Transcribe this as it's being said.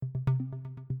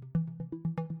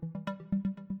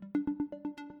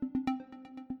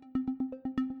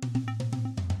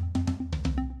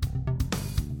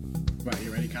Right,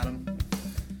 you ready, Callum?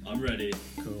 I'm ready.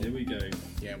 Cool. Here we go.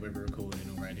 Yeah, we're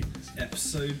recording already.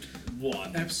 Episode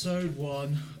 1. Episode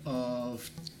 1 of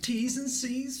T's and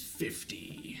C's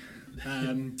 50.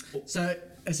 So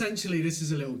essentially, this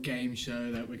is a little game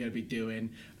show that we're going to be doing.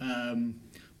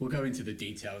 We'll go into the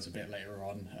details a bit later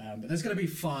on. But there's going to be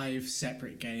 5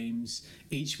 separate games,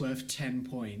 each worth 10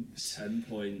 points. 10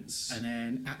 points. And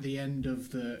then at the end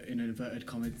of the, in inverted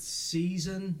commas,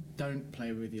 season, don't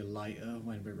play with your lighter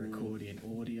when we're recording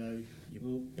audio. You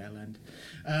will bell end.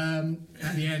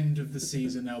 At the end of the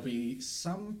season, there'll be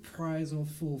some prize or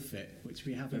forfeit, which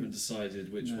we I haven't haven't.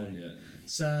 decided which one yet.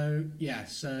 So yeah,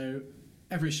 so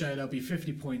every show there'll be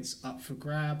 50 points up for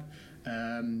grab.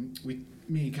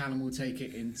 Me and Callum will take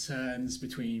it in turns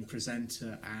between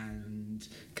presenter and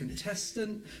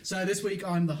contestant. So this week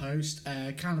I'm the host.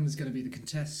 Callum is going to be the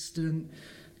contestant.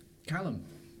 Callum,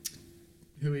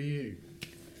 who are you?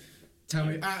 Tell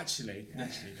me. Actually,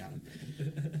 Callum,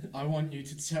 I want you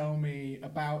to tell me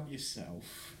about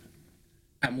yourself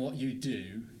and what you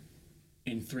do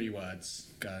in 3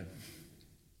 words. Go.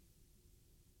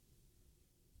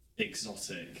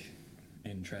 Exotic.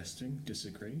 Interesting.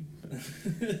 Disagree. But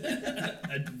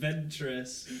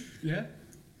Adventurous. yeah.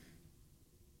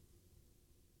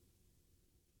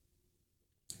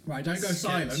 Right. Don't go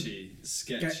silent.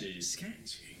 Sketchy.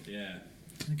 Sketchy. Yeah.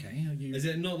 Okay. Are you? Is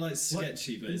it not like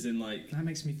sketchy, but as in like... That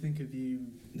makes me think of you.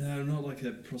 No, not like a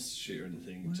prostitute or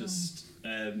anything. Well. Just...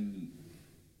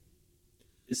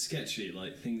 it's sketchy,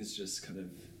 like things just kind of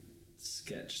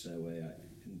sketch their way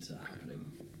into happening.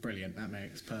 Brilliant. That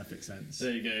makes perfect sense.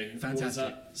 There you go. Fantastic. What was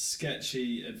that?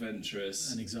 Sketchy,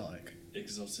 adventurous, And exotic.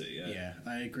 exotic, yeah. Yeah,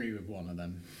 I agree with one of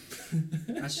them.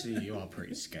 Actually, you are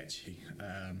pretty sketchy.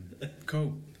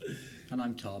 Cool. And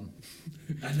I'm Tom.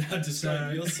 And now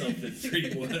describe So- yourself in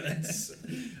 3 words.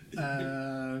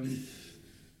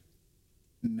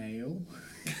 Male.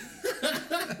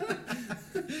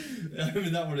 I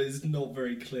mean, that one is not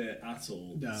very clear at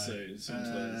all. No. So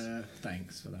sometimes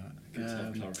Thanks for that. good to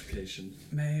have clarification.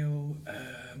 Male.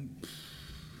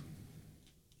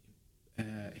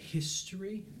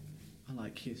 History. I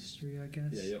like history, I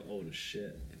guess. Yeah, you're old as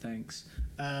shit. Thanks.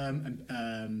 I'm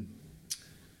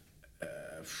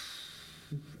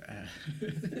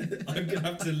gonna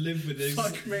have to live with this.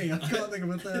 Fuck me, I can't think of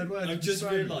a third word. I've just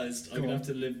Sorry. realised I'm Go gonna on. have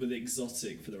to live with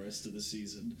exotic for the rest of the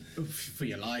season. For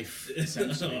your life,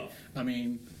 essentially. I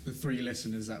mean, the 3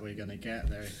 listeners that we're going to get,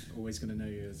 they're always going to know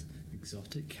you as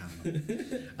Exotic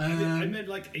Callum. I meant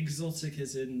like exotic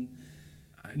as in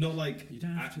not like You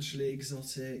don't have to- actually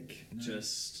exotic, No.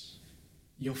 just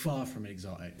You're far from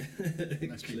exotic.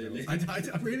 Let's be real. clearly.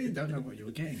 I really don't know what you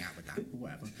were getting at with that, but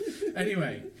whatever.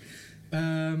 Anyway,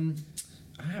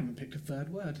 I haven't picked a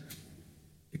third word.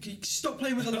 Can you stop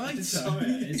playing with the lighter? Sorry,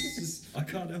 it's just I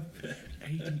can't help it.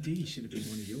 ADD should have been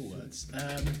one of your words.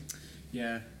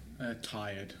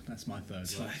 Tired. That's my third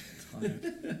word.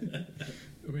 Tired.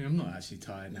 I mean, I'm not actually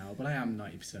tired now, but I am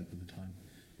 90% of the time.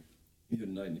 You're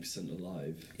 90%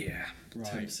 alive, Yeah.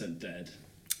 Right. 10% dead.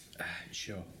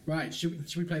 Sure. Right.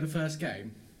 Should we play the first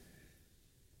game?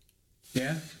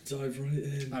 Yeah. Dive right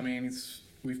in. I mean,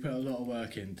 we've put a lot of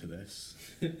work into this.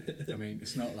 I mean,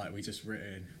 it's not like we just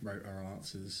wrote our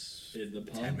answers In the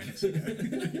pub. 10 minutes ago.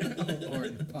 or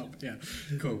in the pub, yeah.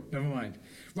 Cool, never mind.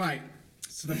 Right,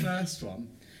 so the first one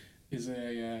is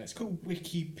it's called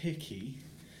Wiki Picky.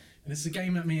 And it's a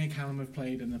game that me and Callum have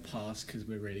played in the past because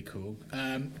we're really cool.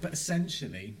 But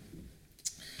essentially,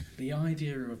 the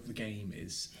idea of the game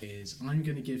is I'm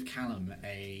going to give Callum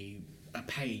a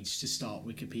page to start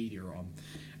Wikipedia on,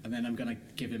 and then I'm going to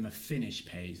give him a finish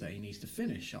page that he needs to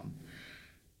finish on.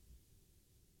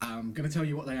 I'm going to tell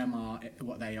you what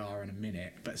they are in a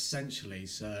minute, but essentially,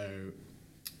 so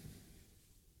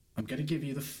I'm going to give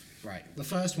you the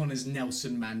first one is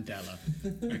Nelson Mandela,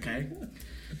 okay?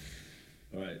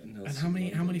 All right. And how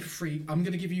many free? I'm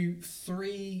going to give you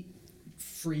 3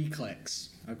 free clicks,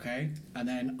 okay? And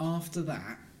then after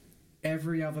that,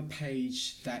 every other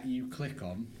page that you click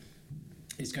on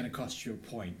is going to cost you a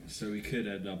point. So we could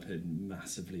end up in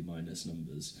massively minus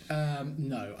numbers.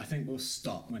 No, I think we'll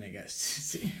stop when it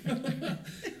gets to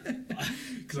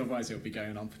because otherwise it'll be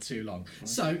going on for too long.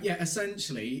 So yeah,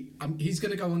 essentially, he's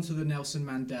going to go onto the Nelson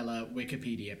Mandela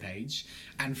Wikipedia page,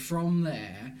 and from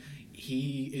there,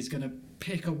 he is going to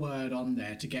pick a word on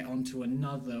there to get onto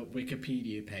another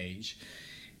Wikipedia page,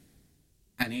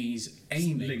 and he's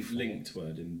aiming for... Linked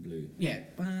word in blue. Yeah,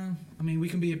 well, I mean, we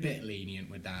can be a bit lenient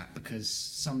with that because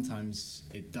sometimes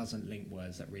it doesn't link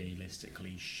words that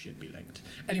realistically should be linked.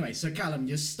 Anyway, so Callum,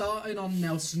 you're starting on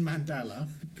Nelson Mandela,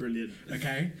 Brilliant.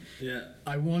 okay? Yeah.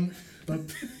 I want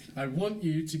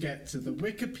you to get to the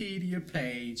Wikipedia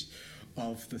page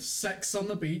of the Sex on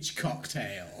the Beach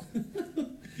cocktail.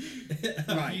 Have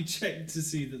Right. you checked to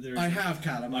see that there is? I have,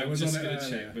 Callum. I I'm was just on it going to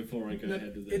earlier. check before I go No,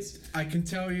 ahead with this. I can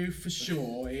tell you for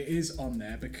sure it is on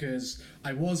there because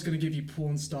I was going to give you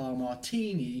Porn Star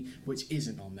Martini, which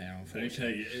isn't on there, unfortunately.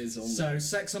 Okay, it is on So,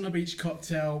 Sex on the Beach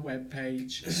cocktail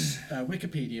webpage,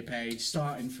 Wikipedia page,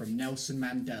 starting from Nelson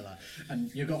Mandela,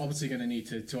 and you're obviously going to need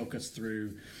to talk us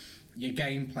through your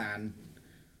game plan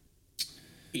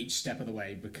each step of the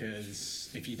way, because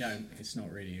if you don't, it's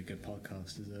not really a good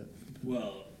podcast, is it?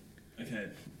 Well, okay.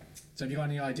 So, have you got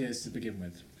any ideas to begin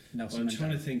with? Nelson I'm Mandela.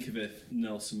 trying to think of if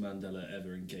Nelson Mandela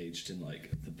ever engaged in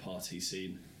like the party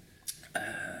scene.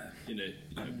 You know,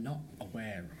 I'm not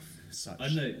aware of such I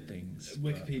know things.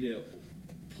 but- Wikipedia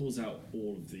pulls out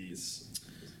all of these.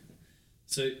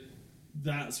 So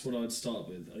that's what I'd start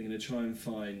with. I'm going to try and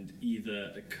find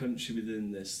either a country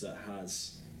within this that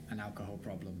has An alcohol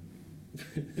problem.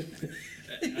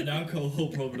 an alcohol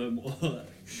problem or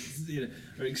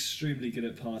are extremely good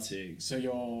at partying. So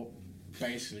you're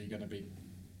basically going to be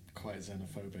quite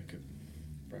xenophobic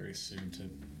very soon to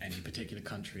any particular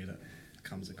country that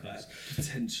comes across.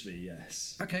 Potentially,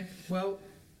 yes. Okay, well,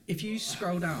 if you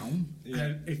scroll down,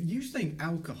 Yeah. if you think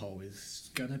alcohol is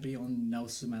going to be on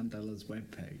Nelson Mandela's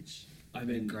webpage, I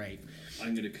mean, great.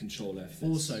 I'm going to control F this.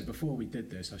 Also, before we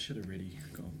did this, I should have really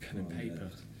got a pen and Come on,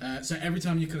 paper. So every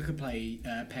time you click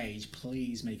a page,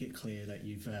 please make it clear that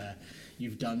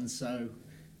you've done so,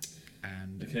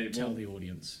 and Okay, tell well- the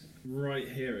audience. Right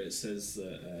here it says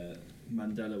that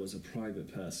Mandela was a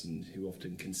private person who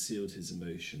often concealed his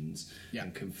emotions Yeah.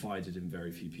 and confided in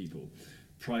very few people.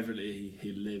 Privately,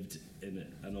 he lived in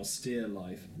an austere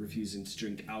life, refusing to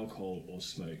drink alcohol or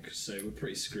smoke. So we're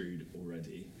pretty screwed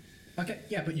already. Okay,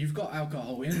 yeah, but you've got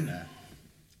alcohol in there.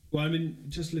 Well, I mean,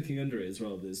 just looking under it as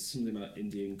well, there's something about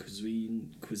Indian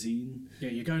cuisine. Yeah,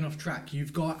 you're going off track.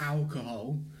 You've got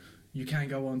alcohol. You can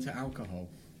go on to alcohol.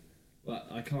 Well,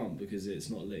 I can't because it's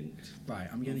not linked. Right,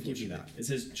 I'm going to give you that. It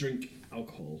says drink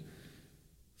alcohol.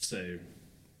 So,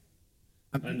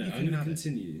 Um, I know, you I'm can going to have it.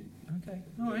 continue. Okay,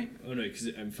 all right. Oh no, because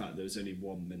in fact there was only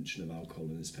one mention of alcohol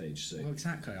on this page. So, Well,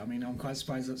 exactly. I mean, I'm quite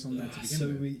surprised that's on there to begin so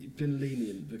with. we've been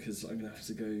lenient because I'm going to have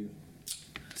to go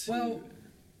to Well,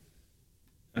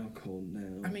 alcohol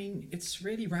now. I mean, it's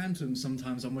really random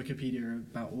sometimes on Wikipedia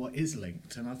about what is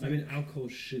linked, and I I think mean, alcohol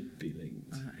should be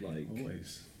linked. Like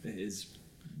always. it is.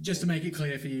 Just to make it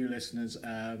clear for you listeners,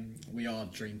 we are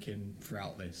drinking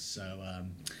throughout this, so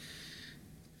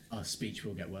our speech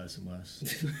will get worse and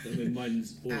worse. I mean,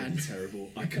 mine's already And- terrible.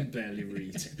 I can barely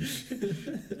read.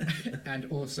 And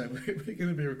also, we're going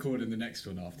to be recording the next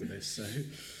one after this, so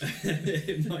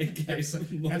In my case,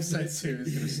 episode 2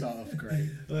 is going to start off great.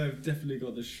 I've definitely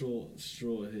got the short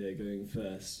straw here going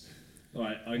first. All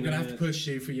right, I'm going to have to push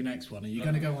you for your next one. Are you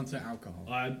going to go on to alcohol?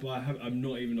 I'm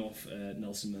not even off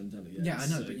Nelson Mandela yet. Yeah, I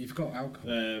know, so, but you've got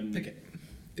alcohol. Pick it.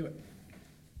 Do it.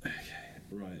 Okay,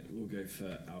 right, we'll go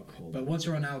for alcohol. But once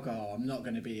you're on alcohol, I'm not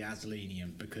going to be as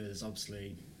lenient because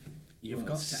obviously you've Well,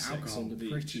 got to Sex alcohol on the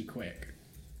Beach. pretty quick.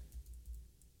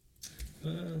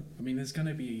 Uh, I mean, there's going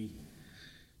to be.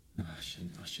 Oh,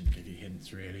 I shouldn't give you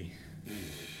hints, really.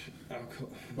 alcohol.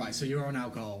 Right, so you're on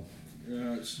alcohol.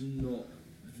 It's not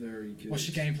very good. What's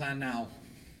your game plan now?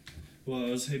 Well,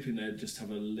 I was hoping they'd just have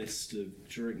a list of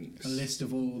drinks. A list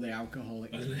of all the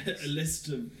alcoholic. A list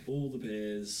of all the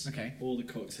beers. Okay. All the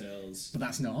cocktails. But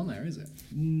that's not on there, is it?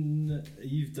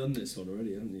 You've done this one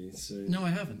already, haven't you? So No, I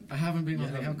haven't. I haven't been You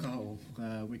on the haven't? alcohol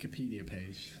Wikipedia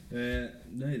page. No,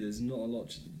 there's not a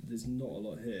lot. There's not a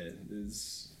lot here.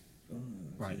 There's.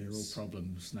 Right, they're all there's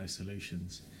problems, no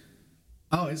solutions.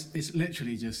 Oh, it's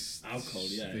literally just alcohol.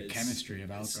 Yeah, the chemistry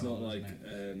of alcohol. It's not like.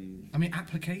 isn't it? I mean,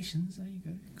 applications. There you go.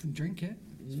 You can drink it,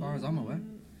 as far as I'm aware.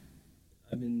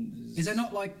 I mean, Is there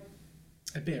not like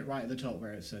a bit right at the top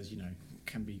where it says,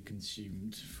 can be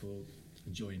consumed for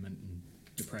enjoyment and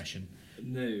depression?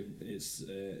 No, it's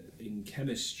in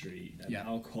chemistry. Yeah.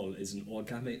 Alcohol is an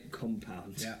organic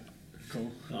compound. Yeah.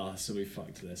 Cool. Ah, so we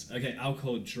fucked this. Okay,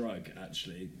 alcohol drug.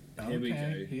 Actually, here we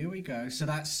go. Here we go. So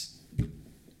that's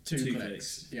two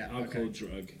clicks. Yeah. Alcohol okay.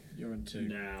 drug. You're on 2.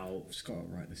 Now, Just got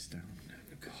to write this down.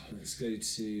 God, let's go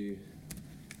to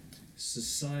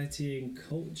society and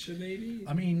culture, maybe.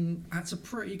 I mean, that's a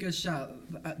pretty good shout.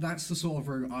 That's the sort of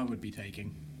route I would be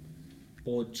taking.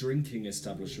 Or drinking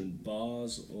establishment,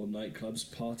 bars or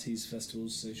nightclubs, parties,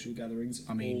 festivals, social gatherings.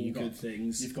 I mean, all you've good got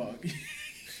things. You've got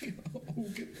all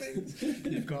good things.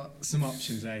 You've got some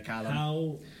options there, Callum.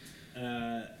 How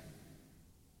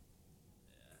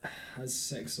has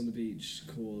sex on the beach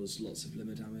caused lots of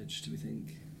liver damage? Do we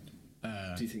think?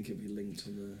 Do you think it'll be linked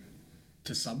on the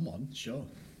To someone, sure,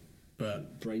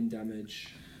 but brain damage?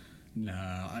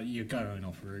 No, you're going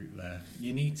off route there.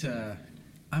 You need to.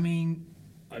 I mean,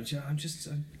 I'm just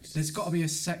there's got to be a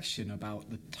section about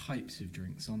the types of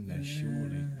drinks on there,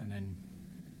 surely, and then.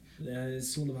 Yeah,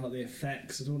 it's all about the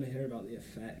effects. I don't want to hear about the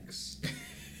effects.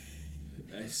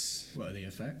 What are the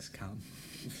effects, Cam?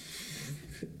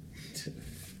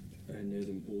 I know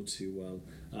them all too well.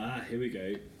 Here we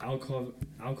go.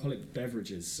 Alcoholic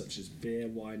beverages such as beer,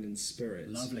 wine, and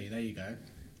spirits. Lovely. There you go.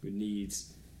 We need.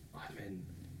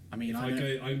 I'm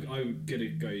gonna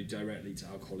go directly to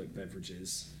alcoholic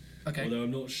beverages. Okay. Although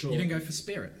I'm not sure. You didn't go for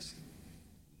spirits.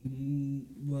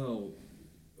 Well,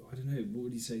 I don't know. What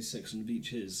would you say Sex on the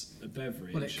Beach is? A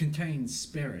beverage? Well, it contains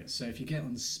spirits. So if you get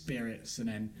on spirits and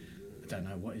then, I don't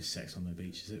know, what is Sex on the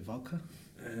Beach? Is it vodka?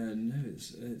 No,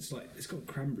 it's like it's got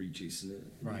cranberry juice in it.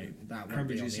 Right, that won't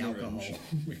Cranberry be on juice the and alcohol orange.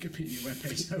 Wikipedia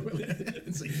webpage, so will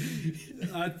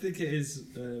it? I think it is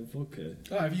vodka.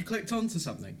 Oh, have you clicked onto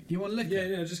something? You want liquor?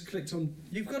 Yeah, I just clicked on.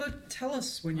 You've got to tell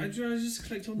us when you. I just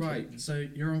clicked on. Right, so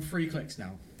you're on 3 clicks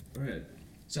now. Right.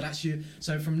 So that's you.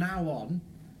 So from now on,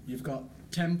 you've got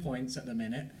 10 points at the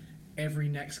minute. Every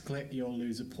next click, you'll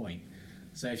lose a point.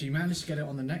 So if you manage to get it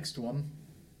on the next one,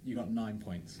 you got 9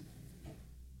 points.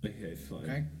 Okay,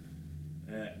 fine.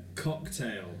 Okay.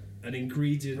 Cocktail. An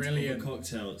ingredient Brilliant. of a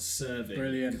cocktail. Serving.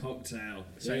 Brilliant. Cocktail.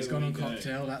 So it's gone on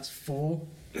cocktail. That's 4.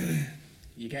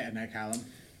 You get it there, Callum.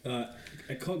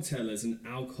 A cocktail is an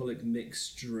alcoholic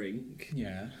mixed drink.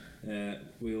 Yeah.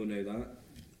 We all know that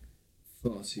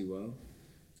far too well.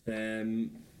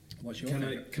 What's your Can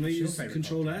favourite? I what's your use favourite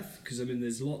Control cocktail? F? Because I mean,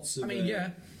 there's lots of. I mean, yeah.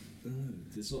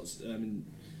 There's lots. I mean,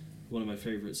 one of my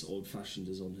favourites, Old Fashioned,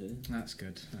 is on here. That's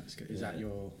good. That's good. Is that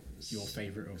your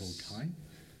favourite of all time?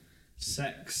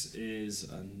 Sex is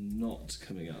not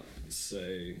coming up. So.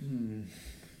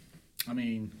 I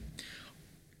mean,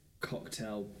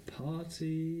 Cocktail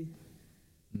party.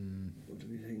 What do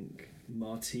we think?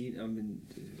 Martini. I mean,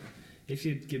 if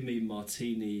you'd give me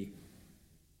martini.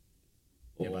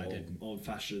 Yeah, Or but I didn't. Old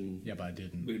Fashioned. yeah, but I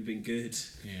didn't. Would have been good.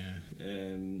 Yeah.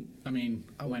 I mean,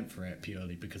 I went for it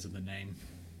purely because of the name.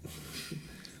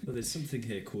 Well, there's something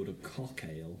here called a cock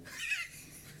ale.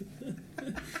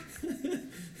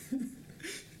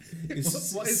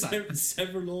 What is that?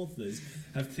 Several authors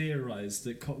have theorised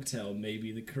that cocktail may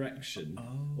be the correction,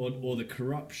 or the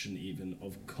corruption even,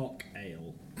 of cock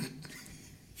ale.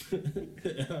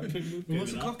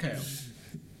 What's a cocktail?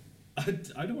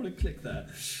 I don't want to click there.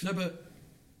 No, but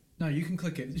no, you can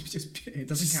click it. It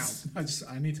doesn't count.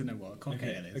 I need to know what a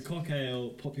cocktail A is. cock ale,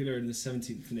 popular in the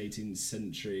 17th and 18th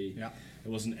century. Yeah. It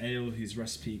was an ale whose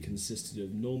recipe consisted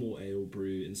of normal ale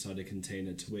brew inside a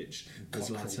container, to which was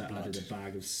Cockerel later blood. added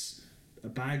a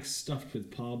bag stuffed with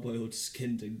parboiled,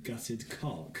 skinned, and gutted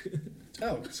cock,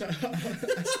 Oh, so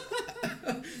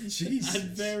Jesus. and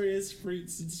various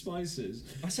fruits and spices.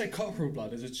 I say cockerel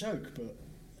blood as a joke, but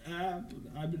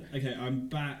I'm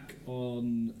back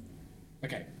on.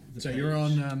 okay. The So page. you're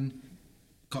on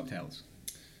cocktails.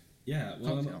 Yeah,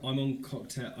 well, Cocktail. I'm on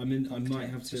cocktail. I mean, I might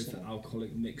have to go Cocktail. for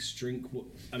alcoholic mixed drink.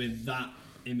 That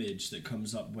image that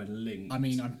comes up when linked. I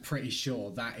mean, I'm pretty sure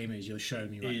that image you're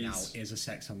showing me right now Is- is a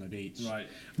Sex on the Beach. Right.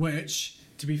 Which,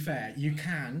 to be fair, you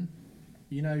can,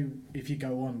 if you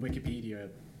go on Wikipedia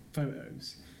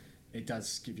photos, it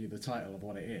does give you the title of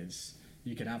what it is.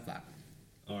 You can have that.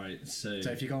 All right, so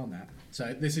So if you go on that,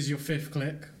 so this is your 5th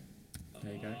click.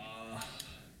 There you go.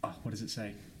 Oh, what does it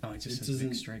say? Oh, it just It says doesn't-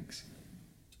 mixed drinks.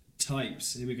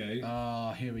 types. Here we go.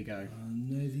 Oh, here we go.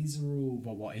 No, these are all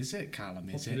Well, what is it, Callum?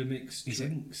 Is popular it? mixed is it-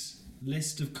 drinks.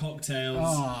 List of cocktails.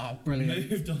 Oh, brilliant.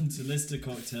 Moved on to list of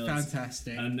cocktails.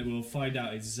 Fantastic. And we'll find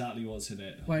out exactly what's in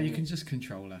it. Well, you can just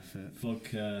control F it.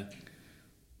 Vodka.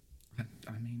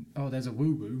 I mean, oh, there's a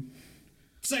woo woo.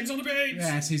 Sex on the beach.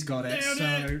 Yes, he's got it. Nailed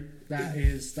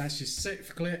So that's your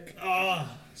 6th click.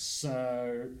 Ah.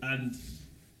 So And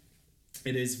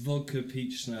it is vodka,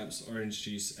 peach schnapps, orange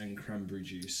juice, and cranberry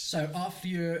juice. so after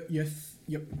your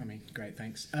I mean, great,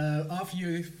 thanks. After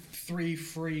your 3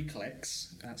 free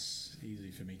clicks, that's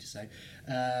easy for me to say.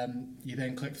 You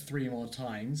then click 3 more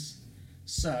times.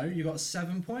 So you got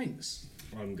 7 points.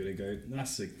 I'm gonna go.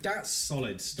 That's That's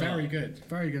solid start. very good.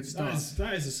 Very good start.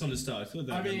 That is a solid start. I thought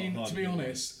that I would be a lot mean, harder to be than that.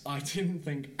 honest, I didn't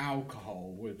think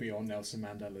alcohol would be on Nelson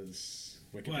Mandela's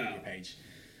Wikipedia Wow. page.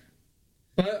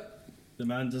 But the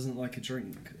man doesn't like a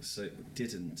drink, so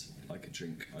didn't like a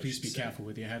drink. please be careful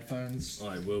with your headphones.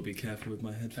 I will be careful with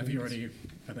my headphones. Have you already?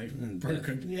 Are they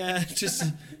broken? Yeah, just.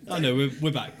 I know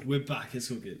we're back. We're back.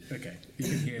 It's all good. Okay, you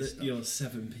can hear stuff. Your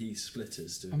 7p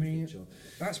splitters doing I mean, a good job.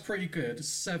 that's pretty good.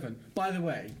 7. By the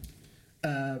way,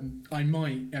 I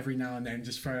might every now and then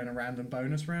just throw in a random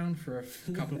bonus round for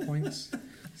a couple of points.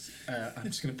 I'm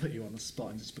just going to put you on the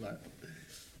spot and just be like.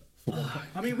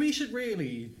 I mean, we should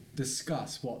really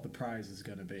discuss what the prize is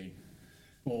going to be,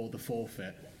 or the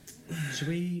forfeit. Should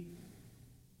we?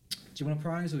 Do you want a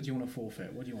prize or do you want a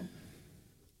forfeit? What do you want?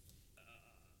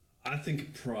 I think a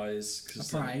prize,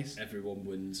 because A prize? everyone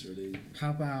wins, really.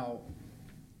 How about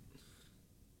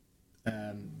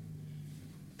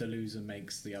the loser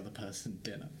makes the other person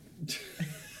dinner?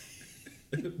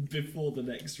 Before the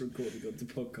next recording of the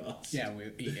podcast. Yeah,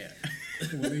 we'll eat it.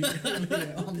 we'll eat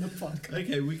it on the podcast.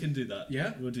 Okay, we can do that.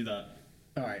 Yeah? We'll do that.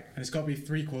 All right, and it's got to be a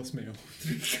 3-course meal.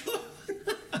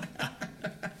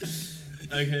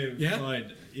 Okay, Yeah?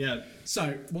 fine. Yeah.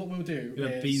 So what we'll do You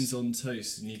have is beans on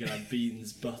toast, and you can have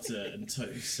beans, butter, and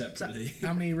toast So, separately.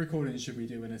 how many recordings should we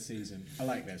do in a season? I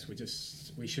like this.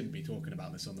 We shouldn't be talking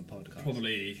about this on the podcast.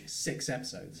 Probably 6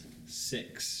 episodes.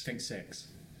 6. I think 6.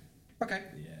 Okay,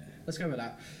 Yeah. let's go with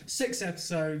that. 6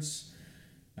 episodes,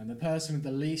 and the person with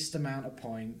the least amount of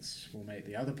points will make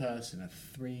the other person a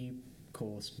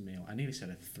 3-course meal. I nearly said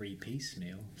a 3-piece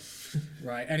meal.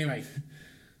 Right. Anyway,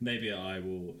 Maybe I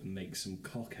will make some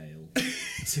cock ale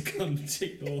to come to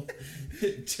your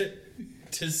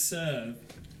to serve.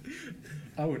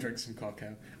 I will drink some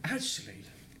cocktail. Actually,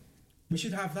 we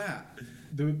should have that.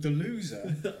 The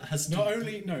loser Has to- not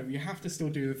only you have to still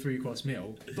do the 3-course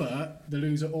meal, but the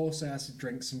loser also has to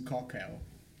drink some cocktail.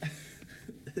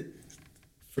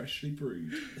 freshly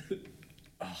brewed.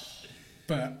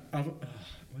 But where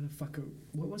the fuck?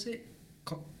 What was it?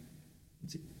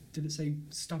 Did it say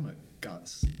stomach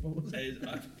guts? What was it?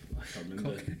 I can't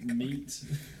remember. Cock- Meat.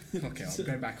 Cocktail. I'll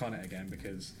go back on it again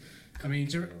because, I mean,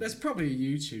 there's probably a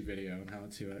YouTube video on how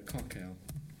to cocktail.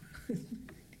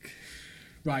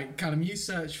 Right, Callum, you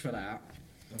search for that.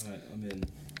 Alright, I'm in.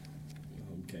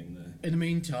 Oh, I'm getting there. In the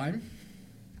meantime,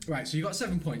 right, so you got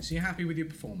 7 points. So you're happy with your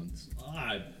performance?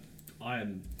 I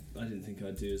didn't think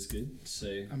I'd do as good,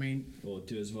 so I mean, or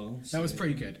do as well. that was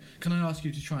pretty good. Can I ask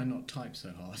you to try and not type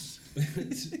so hard?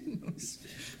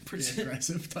 Pretty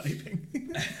aggressive typing.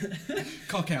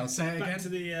 Cocktail, say it Back again. to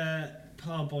the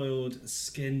parboiled,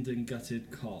 skinned and gutted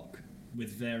cock with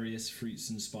various fruits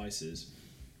and spices.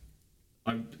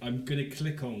 I'm going to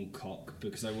click on cock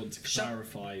because I want to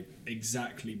clarify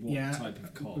exactly what type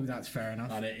of cock. Ooh, that's fair enough.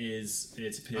 And it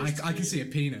appears I can see a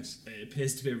penis. It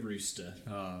appears to be a rooster.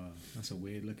 Oh, that's a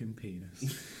weird looking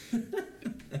penis.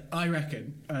 I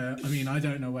reckon. I mean, I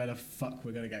don't know where the fuck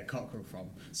we're going to get cockerel from.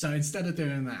 So instead of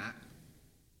doing that,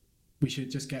 we should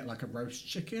just get like a roast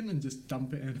chicken and just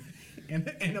dump it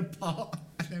in a pot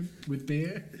with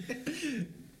beer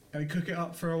and cook it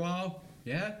up for a while.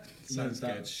 Yeah? Sounds Let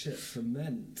that good. shit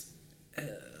ferment.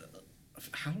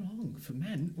 How long?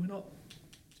 Ferment? We're not...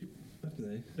 I don't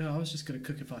know. No, I was just going to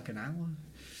cook it for like an hour.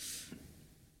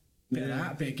 Bit of Yeah.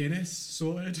 that, bit of Guinness,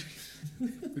 sorted.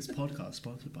 This podcast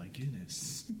sponsored by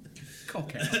Guinness.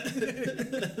 Cocktail.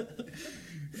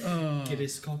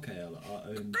 Guinness cocktail, our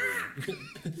own brew.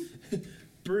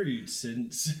 Brewed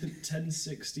since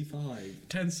 1065.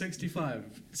 1065.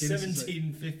 Guinness is like-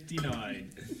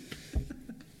 1759.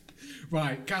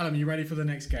 Right, Callum, you ready for the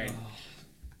next game? Oh,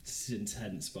 this is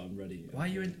intense, but I'm ready. Why are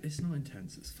you in? It's not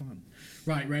intense, it's fun.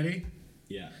 Right, ready?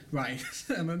 Yeah. Right,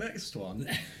 and the next one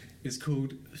is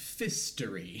called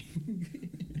Fistery.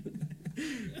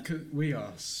 'Cause we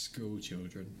are school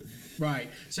children. Right,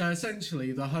 so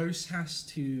essentially the host has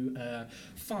to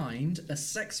find a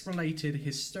sex-related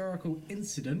historical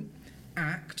incident,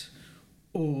 act,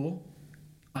 or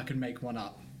I can make one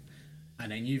up.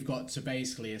 And then you've got to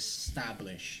basically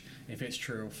establish if it's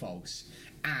true or false.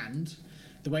 And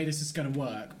the way this is going to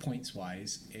work,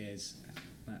 points-wise, is...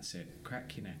 That's it.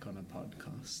 Crack your neck on a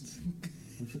podcast.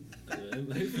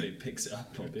 Hopefully it picks it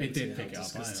up. I'll be able It to did see pick it how up.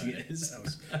 I disgusting heard it it. is. That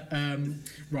was-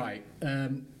 right.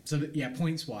 So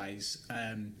points-wise,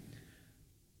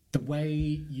 the way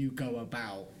you go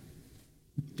about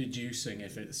deducing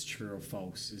if it's true or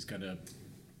false is going to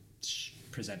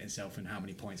present itself in how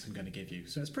many points I'm going to give you.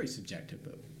 So it's pretty subjective,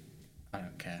 but I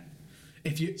don't care.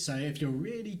 If you're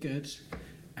really good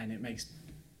and it makes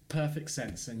perfect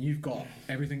sense and you've got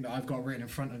everything that I've got written in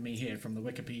front of me here from the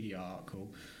Wikipedia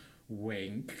article,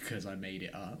 wink because I made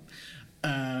it up,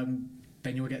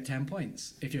 then you'll get 10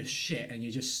 points. If you're shit and you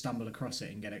just stumble across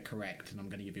it and get it correct, and I'm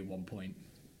going to give you 1 point.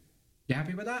 You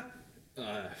happy with that?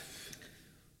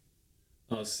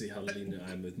 I'll see how lenient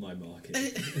I am with my marking.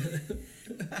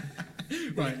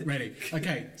 Right, ready.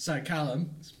 Okay, so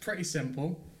Callum, it's pretty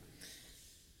simple.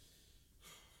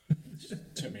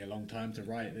 Took me a long time to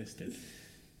write this, did.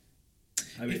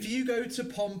 I mean, If you go to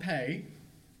Pompeii,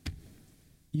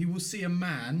 you will see a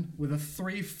man with a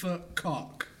 3-foot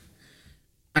cock.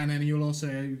 And then you'll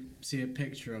also see a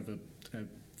picture of a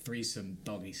threesome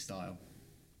doggy style.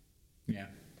 Yeah.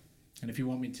 And if you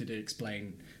want me to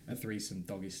explain a threesome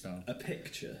doggy style, A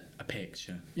picture, a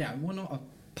picture. Yeah, well, not a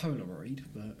Polaroid,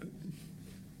 but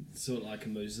sort of like a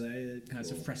mosaic.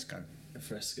 it's a or fresco. a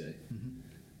fresco.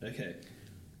 Okay.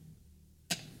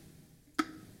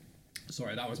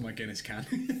 Sorry, that was my Guinness can.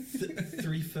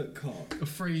 3 foot cock. A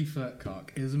 3 foot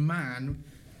cock is a man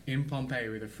in Pompeii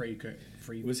with a free.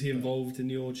 Was he involved in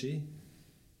the orgy?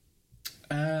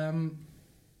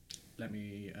 Let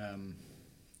me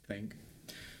think.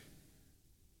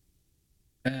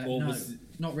 Or no, was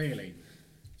not really.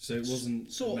 So it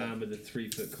wasn't Sort a of. man with a 3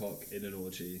 foot cock in an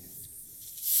orgy.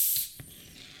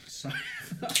 So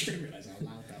I didn't realise how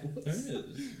loud that Oh, was. yeah,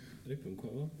 it opened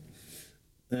quite well.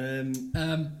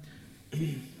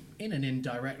 In an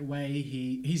indirect way,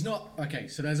 he's not okay.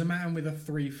 So there's a man with a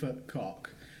 3 foot cock.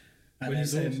 And When you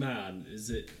there's say also- man, is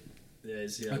it?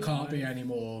 Is he I alive? can't be any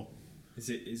more.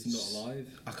 Is not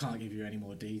alive? I can't give you any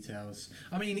more details.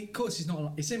 I mean, of course, he's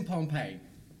not. It's in Pompeii.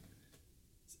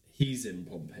 He's in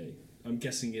Pompeii. I'm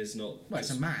guessing he's not. Well, it's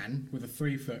a just man with a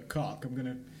 3 foot cock. I'm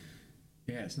gonna.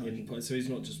 Yeah, it's not. so he's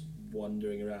not just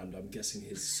wandering around. I'm guessing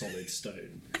he's solid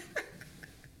stone.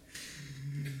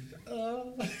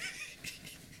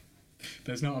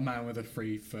 There's not a man with a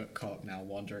 3 foot cock now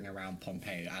wandering around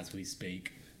Pompeii as we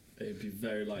speak. It'd be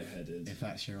very lightheaded. If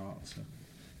that's your answer.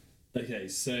 Okay,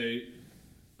 so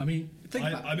I mean, think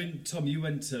about. I mean, Tom, you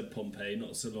went to Pompeii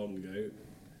not so long ago.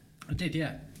 I did,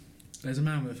 yeah. There's a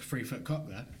man with a 3 foot cock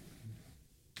there.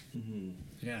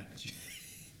 Yeah.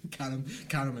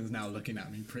 Callum is now looking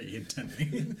at me pretty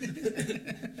intently.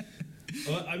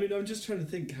 Well, I mean, I'm just trying to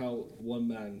think how one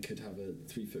man could have a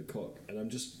 3 foot cock, and I'm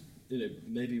just,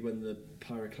 maybe when the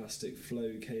pyroclastic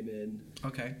flow came in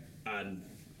Okay. and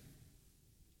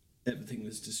everything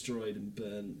was destroyed and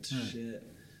burnt to shit,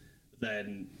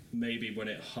 then maybe when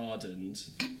it hardened,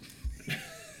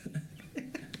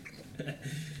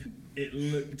 it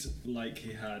looked like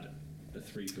he had a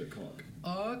 3 foot cock.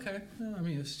 Oh, okay. Yeah, I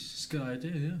mean, it's just a good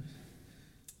idea,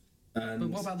 yeah. And But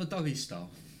what about the doggy style?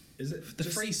 is it The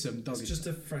just, threesome doggy It's just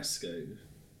a fresco.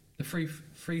 The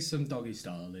threesome doggy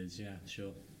style is, yeah,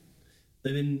 sure.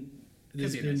 There's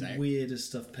be a been mosaic. weirder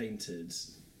stuff painted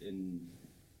in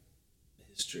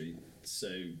history, so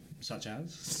Such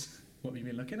as? What have you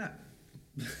been looking at?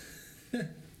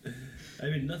 I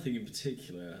mean nothing in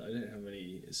particular. I don't have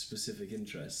any specific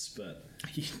interests, but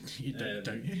You don't,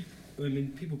 don't you? I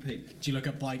mean people paint Do you look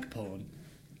at bike porn?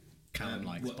 Callum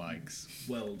likes what- bikes.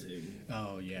 welding.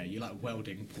 Oh, yeah, you like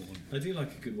welding porn. I do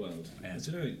like a good weld. Yeah. I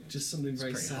don't know, just something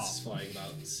very pretty hot. satisfying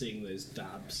about seeing those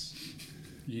dabs.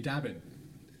 You dabbing?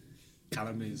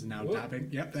 Callum is now What? dabbing.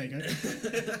 Yep, there you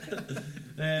go.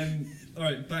 All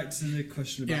right, back to the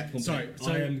question about Yeah, Pompeii. sorry.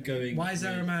 So I am going. Why is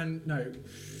there a with- man? No.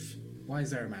 Why is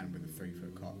there a man with a 3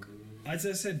 foot cock? As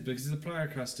I said, because the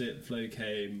pyroclastic flow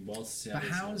came whilst he had But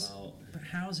his head out.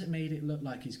 how's it made it look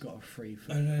like he's got a 3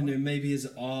 foot? I don't know. Maybe his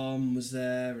arm was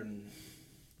there, and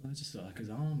I just thought like his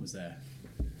arm was there.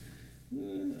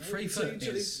 3 So foot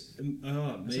actually- is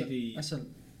maybe that's a it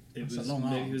that's a was long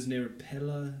maybe arm. he was near a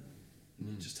pillar.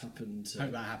 It just happened I hope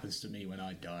to that happens to me when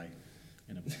I die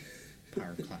in a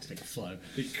pyroclastic flow.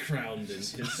 be crowned in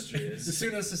history. As As,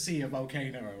 soon as I see a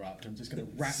volcano erupt, I'm just going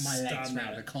to wrap my legs Stand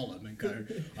around there. a column and go,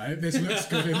 I hope this looks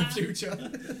good in the future.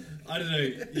 I don't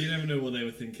know. You never know what they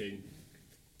were thinking.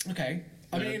 Okay.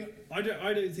 I mean, I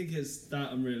don't think it's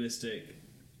that unrealistic.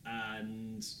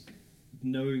 And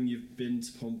knowing you've been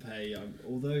to Pompeii,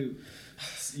 although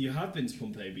you have been to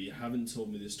Pompeii, but you haven't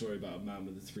told me the story about a man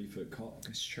with a 3 foot cock.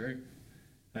 it's true.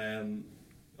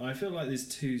 I feel like there's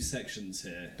 2 sections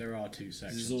here. There are 2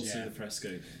 sections. There's also yeah. the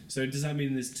fresco. So does that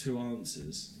mean there's 2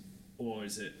 answers, or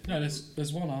is it? No,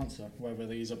 there's one answer, whether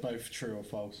these are both true or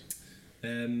false.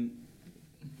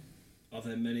 Are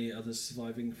there many other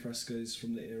surviving frescoes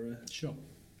from the era? Sure.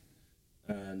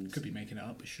 And Could be making it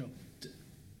up, but sure.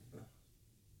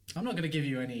 I'm not going to give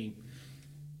you any.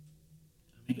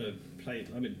 I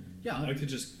mean, Yeah. I could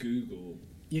just Google.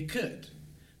 You could,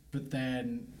 but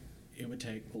then it would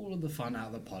take all of the fun out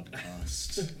of the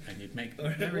podcast, and you'd make me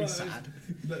very sad.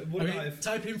 But what I about mean, if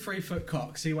type in 3 foot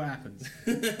cock, see what happens.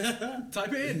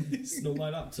 Type it in. it's not my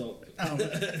laptop? Oh,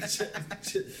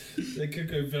 They could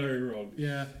go very wrong.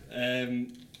 yeah. Um,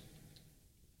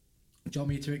 Do you want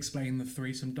me to explain the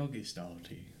threesome doggy style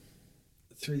to you?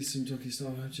 threesome doggy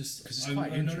style. 'Cause it's I'm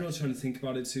quite not interesting. trying to think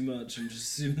about it too much. I'm just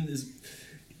assuming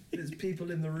there's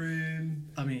people in the room.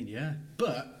 I mean, yeah.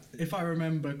 But if I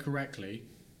remember correctly,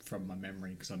 from my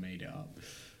memory, because I made it up,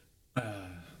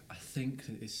 I think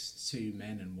that it's 2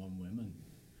 men and 1 woman.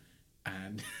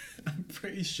 And I'm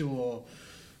pretty sure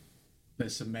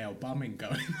there's some male bumming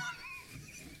going on.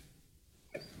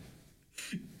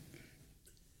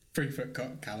 3-foot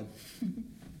cock, Callum.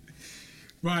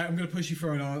 Right, I'm going to push you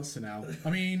for an answer now.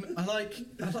 I mean, I like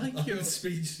your I'm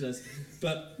speechless.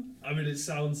 But, I mean, it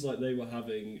sounds like they were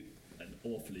having an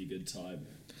awfully good time.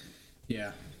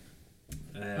 Yeah.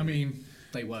 I mean,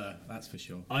 they were, that's for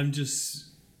sure. I'm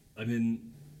trying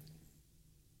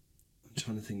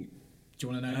to think. Do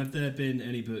you want to know? Have there been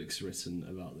any books written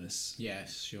about this?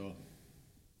 Yes, sure.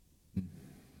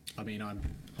 I mean, I'm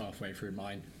halfway through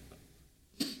mine.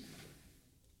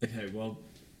 Okay, well,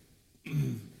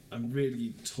 I'm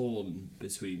really torn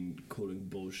between calling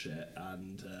bullshit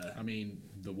and... I mean,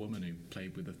 the woman who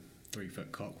played with a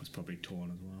 3-foot cock was probably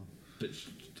torn as well.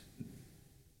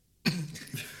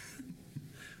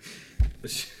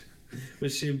 But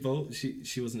was she involved?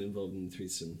 She wasn't involved in the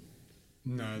threesome.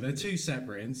 No, they're two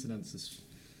separate incidents.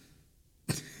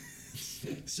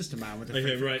 It's just a man with a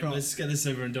Okay, 3-foot right, cock. let's get this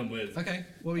over and done with. Okay,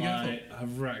 what are we going for? I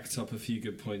have racked up a few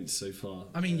good points so far.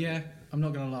 I mean, yeah, I'm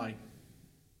not going to lie.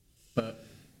 But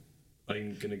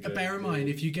I'm going to go... bear in mind,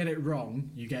 if you get it wrong,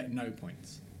 you get no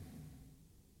points.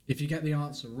 If you get the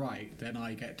answer right, then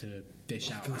I get to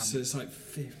dish out. God, so it's like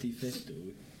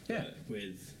 50-50. Yeah.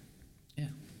 With Yeah.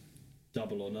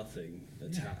 double or nothing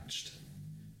attached.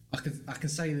 I can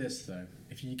say this, though.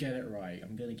 If you get it right,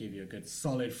 I'm going to give you a good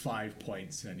solid 5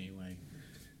 points anyway.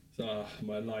 So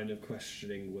my line of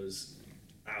questioning was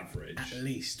average. At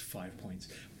least 5 points.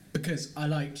 Because I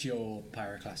liked your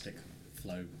pyroclastic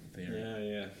flow theory.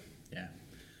 Yeah. Yeah.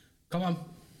 Come on.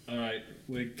 All right,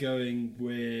 we're going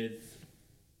with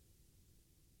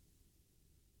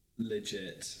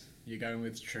legit. You're going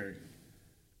with true.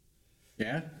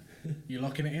 Yeah? You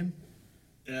locking it in?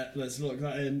 Yeah, let's lock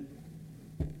that in.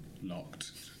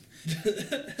 Locked.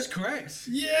 It's correct.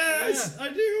 Yes, I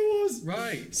knew it was.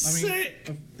 Right. I mean,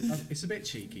 Sick. it's a bit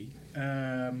cheeky.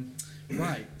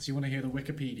 Right. So you want to hear the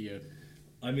Wikipedia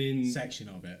I mean, section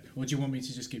of it, or do you want me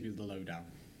to just give you the lowdown?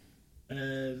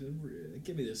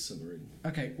 give me the summary.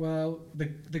 Okay. Well, the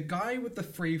guy with the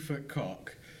 3-foot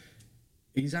cock,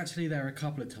 he's actually there a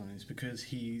couple of times because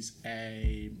he's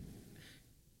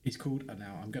called. Oh,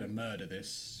 now I'm going to murder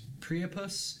this.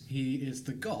 Priapus. He is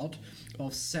the god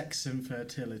of sex and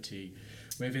fertility,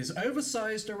 with his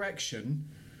oversized erection.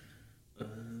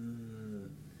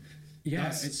 Yeah,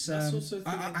 That's also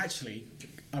actually,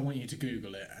 I want you to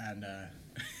Google it and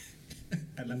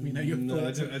and let me know your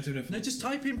thoughts. I don't know. If No, just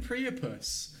type in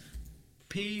Priapus.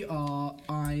 Priapus.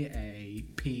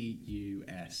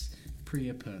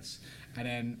 Priapus. And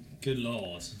then, Good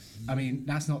lord. I mean,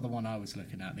 that's not the one I was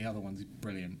looking at. The other one's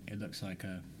brilliant. It looks like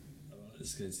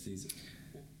Let's go to these.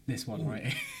 this one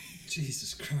right.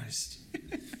 Jesus Christ.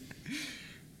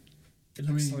 It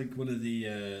looks like one of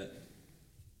the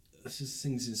it's just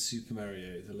things in Super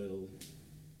Mario, the little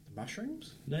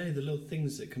Mushrooms? the little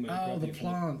things that come out. Oh, grab the you from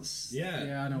plants.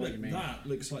 Yeah, I know what you mean. That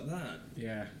looks like that.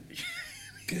 Yeah.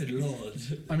 Good lord.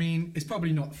 I mean, it's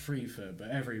probably not 3 foot, but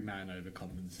every man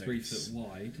overcompensates. 3 foot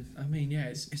wide. I mean, yeah,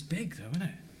 it's big though, isn't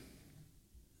it?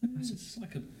 It's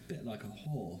like a bit like a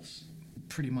horse.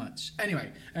 Pretty much.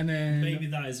 Anyway, and then Maybe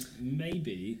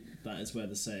that is where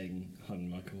the saying "hung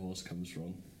like a horse" comes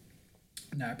from.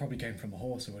 No, it probably came from a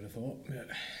horse. I would have thought. But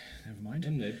never I mind.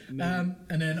 don't know.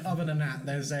 And then, other than that,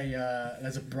 there's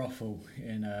a brothel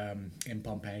in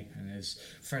Pompeii, and there's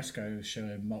frescoes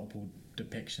showing multiple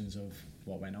depictions of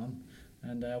what went on,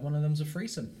 and one of them's a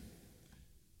threesome.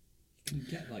 You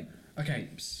can get like Okay.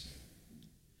 pipes,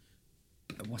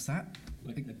 What's that?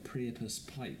 like a Priapus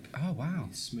pipe. Oh wow,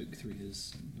 You smoke through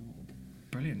his knob.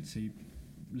 brilliant! So you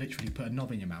literally put a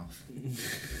knob in your mouth.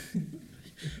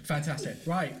 Fantastic.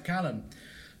 Right, Callum,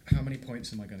 how many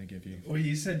points am I going to give you? Well,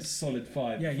 you said solid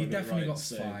 5. Yeah, if you I definitely right, got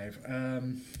so 5.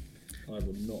 I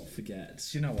will not forget.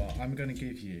 Do you know what? I'm going to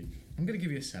give you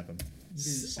a 7.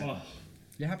 Oh,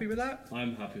 You happy with that?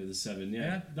 I'm happy with the 7.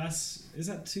 Yeah? Yeah, is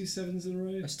that 2 7s in a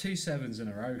row? That's 2 7s in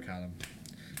a row, Callum,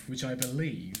 which I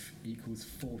believe equals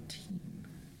 14.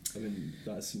 I mean,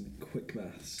 that's some quick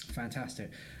maths. Fantastic.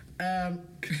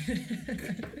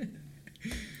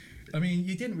 I mean,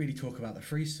 you didn't really talk about the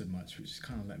threesome much, which has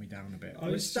kind of let me down a bit. I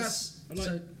was just- I like-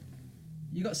 so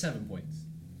you got 7 points.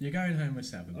 You're going home with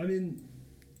 7. I mean,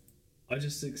 I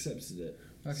just accepted it.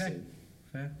 Okay.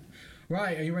 Fair.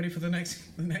 Right, are you ready for the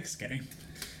next game?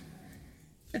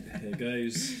 So, here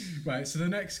goes. Right, so the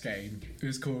next game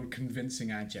is called Convincing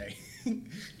Ajay.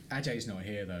 Ajay's not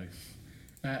here though.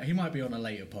 He might be on a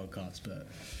later podcast, but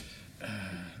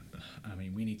I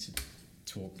mean, we need to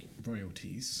talk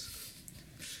royalties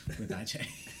with Ajay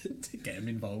to get him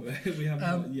involved. We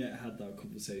haven't yet had that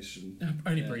conversation.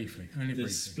 Only briefly. Only The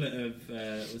briefly. split of,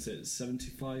 was it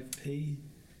 75p?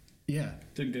 Yeah.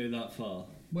 Didn't go that far.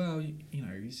 Well, you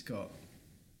know, he's got.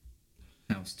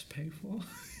 house to pay for.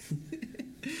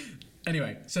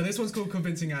 Anyway, so this one's called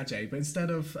Convincing Ajay, but instead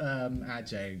of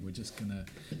Ajay, we're just gonna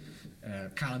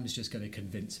Callum's just gonna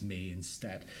convince me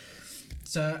instead.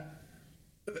 So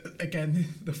again,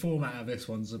 the format of this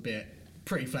one's a bit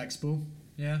pretty flexible.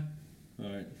 Yeah. All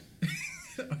right.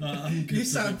 I'm good You for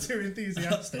sound the- too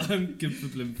enthusiastic. I'm good for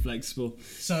being flexible.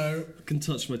 So I can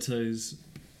touch my toes.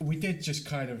 we did just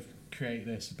kind of create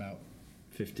this about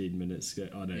 15 minutes ago.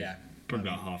 I know. Yeah. Probably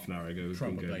about half an hour ago. We've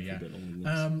been probably going yeah. for a bit longer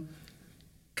than this.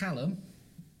 Callum,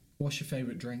 what's your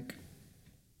favourite drink?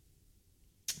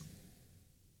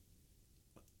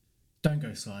 Don't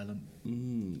go silent.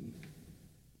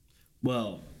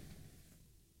 Well,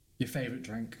 Your favourite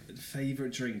drink?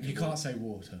 favourite drink. You can't say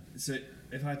water. So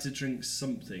if I had to drink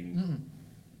something,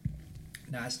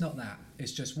 No, it's not that.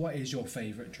 It's just what is your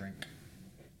favourite drink?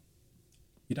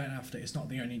 You don't have to. It's not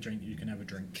the only drink you can ever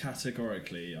drink.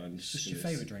 categorically, I'm It's just gonna your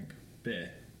favourite drink.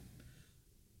 beer.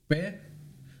 Beer?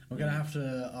 I'm going to have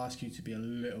to ask you to be a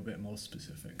little bit more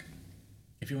specific.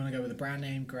 If you want to go with a brand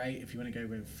name, great. If you want to go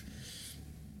with,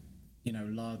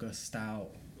 lager,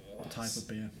 stout type of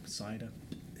beer, cider.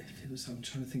 If it was, I'm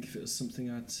trying to think if it was something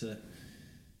I had to.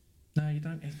 No, you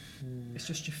don't. It's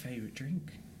just your favourite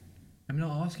drink. I'm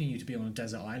not asking you to be on a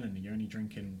desert island and you're only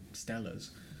drinking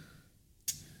Stellas.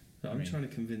 I'm trying to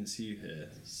convince you here.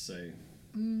 So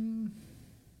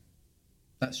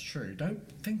That's true. Don't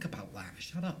think about that.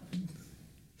 Shut up.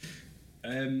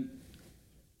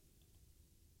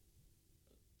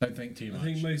 Don't think too much. I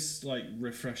think most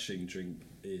refreshing drink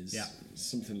is Yeah.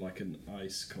 something like an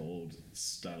ice cold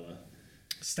Stella.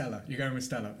 Stella. You're going with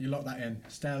Stella. You lock that in.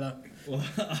 Stella. Well,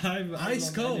 I'm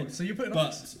Ice not cold. any- So you put it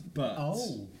on. but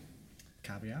Oh.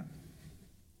 Caveat.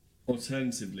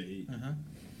 alternatively, Uh-huh.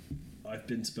 I've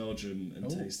been to Belgium and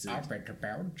tasted I've been to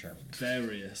Belgium.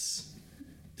 various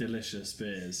delicious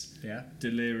beers. Yeah.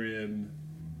 Delirium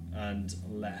and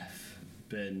Lef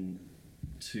been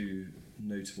two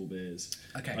notable beers.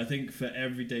 Okay. I think for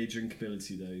everyday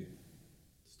drinkability though,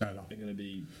 Stella.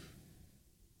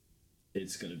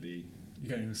 it's gonna be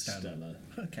You're going with Stella. Stella.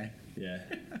 Okay. Yeah.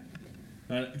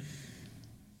 Uh,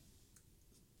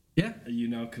 Yeah. are you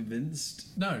now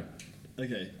convinced? No.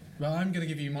 Okay. Well, I'm going to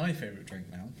give you my favourite drink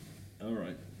now. All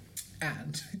right.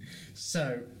 And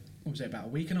so, what was it, about a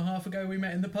week and a half ago we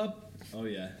met in the pub? Oh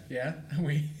yeah. Yeah. And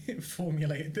we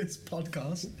formulated this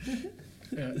podcast.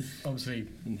 Obviously,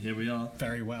 And here we are.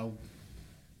 very well.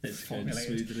 It's going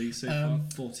Formulated. smoothly so Um,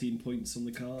 far. 14 points on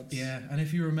the cards. Yeah. And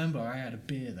if you remember, I had a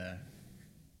beer there.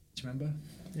 Do you remember?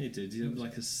 You did. You had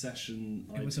like a session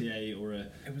It was a- IPA or a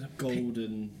It was a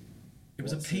golden. It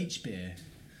was a what's peach beer.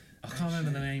 I can't remember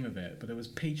the name of it, but it was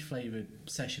peach flavoured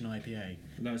session IPA.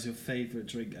 And that was your favourite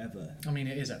drink ever. I mean,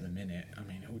 it is at the minute. I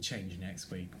mean, it will change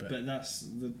next week, but But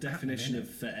the definition minute.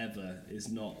 of forever is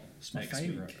not it's my next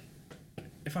favourite. week.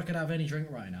 If I could have any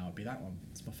drink right now, it'd be that one.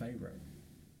 It's my favourite.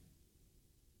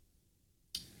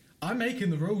 I'm making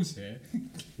the rules here.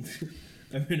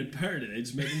 I mean, apparently they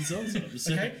just make themselves up.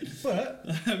 So, Okay, but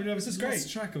I mean, I was This is just great.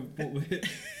 lost track of what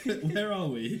we're. Where are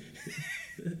we?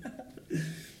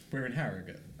 we're in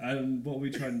Harrogate. And what are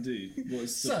we trying to do?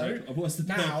 What's the, So, what's the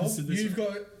Now purpose of this? you've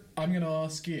got. I'm going to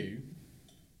ask you.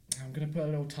 I'm going to put a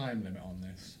little time limit on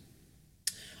this.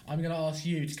 I'm going to ask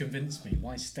you to convince me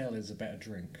why Stella is a better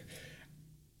drink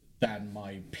than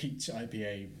my peach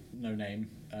IPA, no name.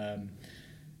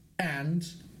 And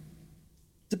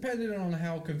depending on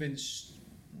how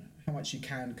much you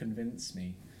can convince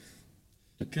me.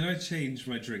 Can I change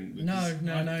my drink? No, Because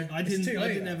no, no. I It's didn't. too I late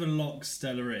didn't now. ever lock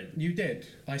Stella in. You did.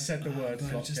 I said the word.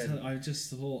 But locked in. I just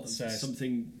thought of So it's-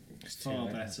 something it's too far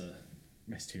late now. better.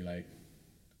 It's too late.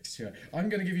 It's too late. I'm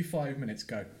going to give you 5 minutes.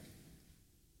 Go.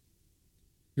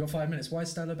 You got 5 minutes. Why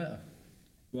is Stella better?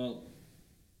 Well,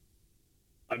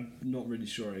 I'm not really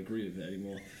sure I agree with it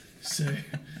anymore. So,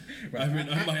 Right. I mean,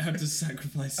 I might have to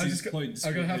sacrifice these points.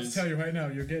 I'm going to have to because- tell you right now,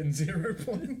 you're getting 0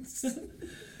 points.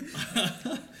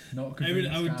 Not I mean,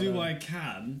 I would convinced, do Callum. what I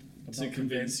can I'm to not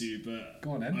convince convinced. you, but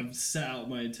Go on then. I've set out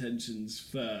my intentions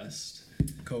first.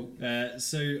 Cool.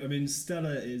 So, I mean,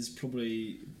 Stella is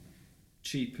probably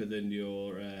cheaper than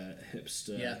your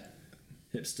hipster Yeah.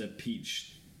 hipster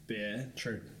peach beer.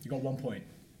 True. You got 1 point.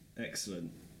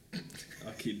 Excellent.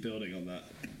 I'll keep building on that.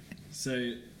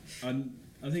 So,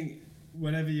 I think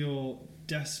whenever you're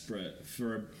desperate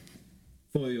for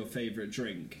your favourite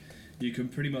drink, you can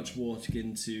pretty much walk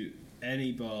into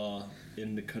any bar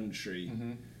in the country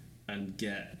Mm-hmm. and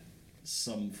get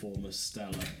some form of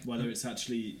Stella. Whether it's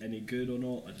actually any good or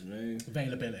not, I don't know.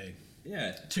 Availability.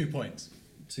 Yeah, 2 points.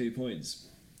 2 points.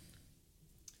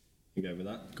 You go with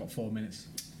that. Got 4 minutes.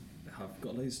 I've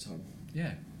got loads of time.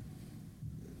 Yeah.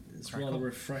 It's Crack rather on.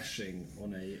 refreshing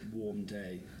on a warm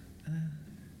day.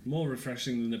 More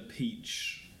refreshing than a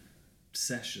peach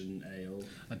session ale.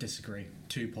 I disagree.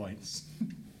 2 points.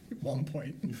 1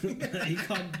 point. You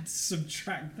can't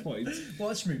subtract points.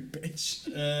 Watch me, bitch.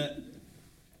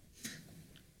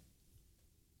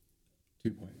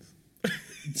 2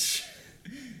 points.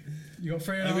 You got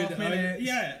 3.5 minutes.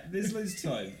 Yeah, there's loads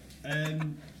of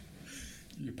time.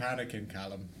 You're panicking,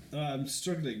 Callum. I'm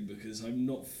struggling because I'm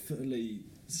not fully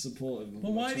supportive of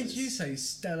Well, my why did choice. you say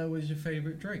Stella was your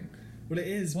favourite drink? Well, it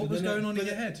is. What but was then going on but in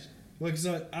your then- head? Well, because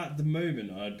at the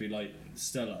moment I'd be like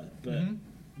Stella, but Mm-hmm.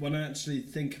 when I actually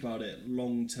think about it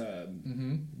long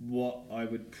term, what I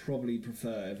would probably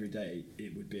prefer every day,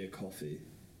 it would be a coffee.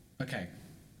 Okay.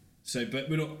 So, but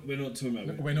we're not talking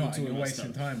about. We're not. talking You're about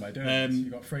wasting Stella. time by doing this.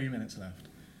 You've got 3 minutes left.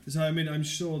 So I mean, I'm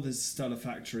sure there's Stella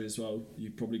Factory as well.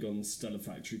 You've probably gone on the Stella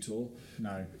Factory tour.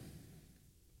 No.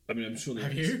 I mean, I'm sure there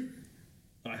Have is. you?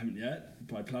 I haven't yet,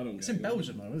 but I plan on. It's in going on.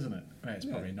 Belgium though, isn't it? Well, it's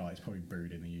Yeah. probably not. It's probably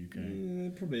brewed in the UK.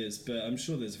 It probably is, but I'm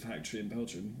sure there's a factory in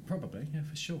Belgium. Probably, yeah,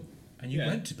 for sure. And you Yeah,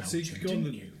 went to so Belgium, you could go on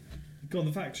didn't the- you? Go on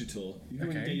the factory tour. You can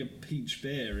Okay. get your peach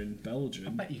beer in Belgium. I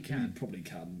bet you Well, can. You probably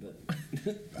can,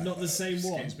 but not the same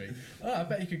one. Excuse me. Oh, I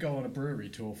bet you could go on a brewery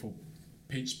tour for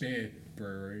Peach Beer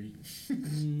Brewery. I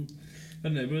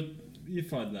don't know, but you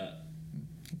find that.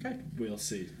 Okay. We'll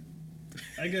see.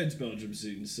 I'm going to Belgium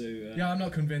soon, so. Yeah, I'm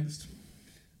not convinced.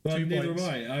 well, 2 neither points.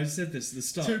 am I. I said this at the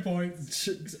start. 2 points.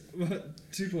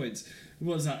 2 points.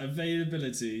 What was that?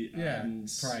 Availability Yeah. and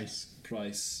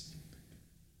Price.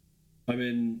 I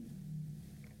mean,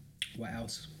 What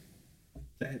else?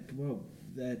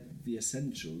 they're the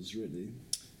essentials, really.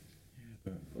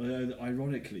 Yeah, but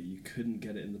Ironically, you couldn't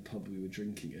get it in the pub we were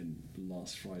drinking in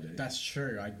last Friday. that's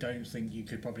true. I don't think you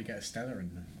could probably get a Stella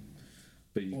in there.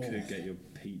 But you Oh. could get your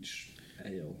peach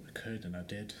ale. I could, and I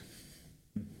did.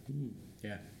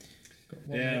 Yeah. Got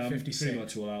Yeah, I'm 1:56. pretty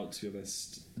much all out, to be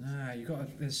honest. Nah, you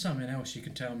got. There's something else you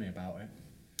can tell me about it.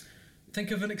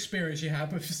 Think of an experience you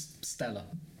had with Stella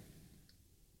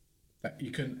that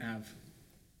you couldn't have.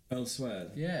 Elsewhere.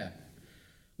 Yeah,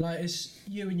 like it's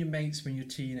you and your mates when you're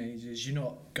teenagers. You're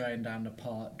not going down the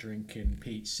park drinking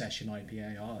peach session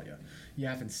IPA, are you? You're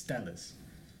having Stellas.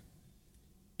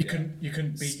 You Yeah.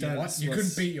 couldn't beat your wife. Stellas You was-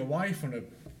 couldn't beat your wife on a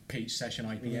peach session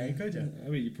IPA, could you? I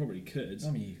mean, you probably could.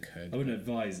 I mean, you could. I wouldn't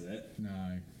advise it.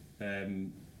 No.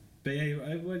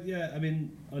 But yeah, I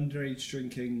mean, underage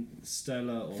drinking,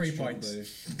 Stella or 3 Strongbow.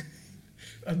 points.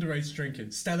 Underage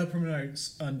drinking. Stella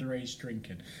promotes underage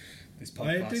drinking. This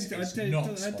I podcast is don't not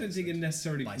think it sponsored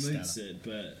necessarily by promotes Stella. it,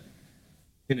 but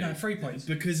you know, No, 3 points.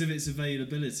 because of its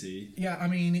availability. Yeah, I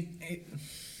mean, they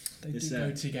It's, do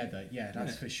go together. Yeah,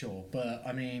 that's yeah. for sure. But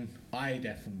I mean, I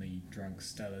definitely drank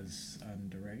Stella's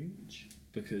underage.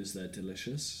 Because they're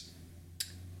delicious.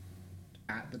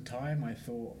 At the time, I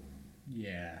thought,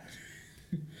 yeah.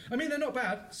 I mean, they're not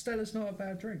bad. Stella's not a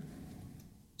bad drink.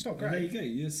 It's not Well, there you great. go.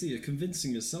 You see, you're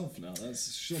convincing yourself now.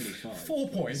 That's surely fine. 4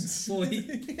 points.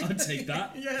 I'd take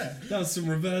that. Yeah. That was some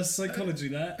reverse psychology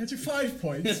there. I took 5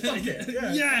 points. Fuck it.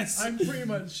 Yeah. Yes! I'm pretty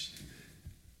much.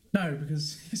 No,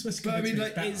 because he's supposed to But I give it mean, to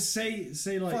like, better. it's,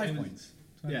 say like 5 it was- points.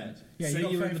 5 yeah. points. Yeah, Say you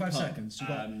got you're in the 35 pub seconds. You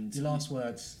got and- your last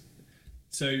words.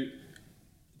 So,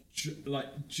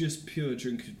 like, just pure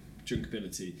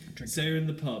drinkability. Drink. Say you're in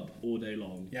the pub all day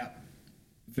long. Yeah.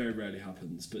 Very rarely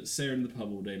happens, but say you're in the pub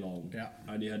all day long. Yeah.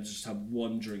 And you had to just have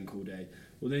one drink all day.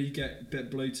 Well, then you get a bit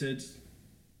bloated.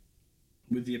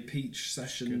 With your peach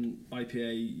session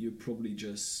IPA, you're probably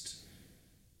just.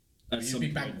 At You'd some be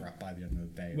point- bankrupt by the end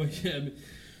of the day. Well, yeah, I mean,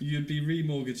 you'd be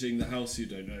remortgaging the house you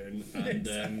don't own,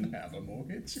 and have a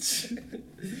mortgage.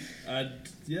 and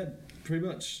yeah, pretty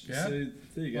much. Yeah. So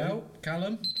there you go. Well,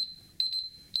 Callum.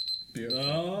 Beautiful.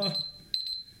 Oh,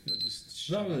 You're just that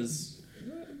shut up. was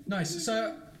Nice.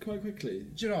 So, quite quickly.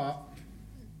 do you know what?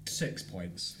 6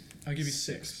 points. I'll give you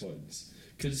 6. points.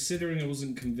 Considering I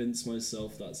wasn't convinced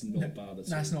myself, that's not bad at all.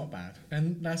 That's not bad.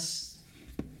 And that's.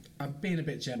 I'm being a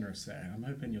bit generous there. I'm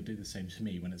hoping you'll do the same to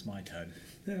me when it's my turn.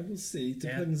 Yeah, we'll see.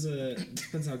 Yeah.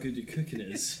 Depends how good your cooking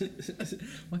is.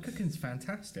 My cooking's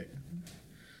fantastic.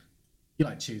 You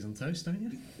like cheese on toast, don't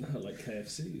you? I like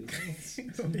KFC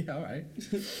as well. Yeah, alright.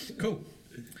 Cool.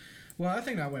 Well, I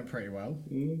think that went pretty well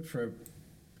for a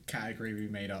category we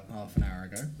made up half an hour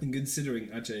ago. And considering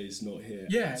Ajay's not here.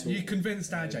 Yeah, at all, you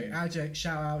convinced Ajay. Ajay,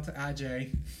 shout out to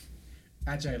Ajay.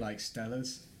 Ajay likes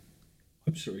Stellas.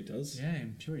 I'm sure he does. Yeah,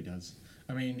 I'm sure he does.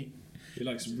 I mean, He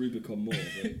likes Rubicon more.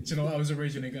 But do you know what I was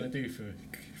originally going to do for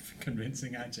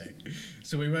convincing Ajay?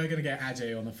 So we were going to get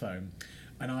Ajay on the phone.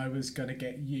 and I was going to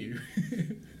get you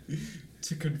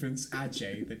to convince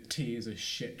Ajay that tea is a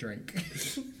shit drink.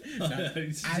 Now,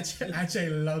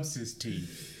 Ajay loves his tea.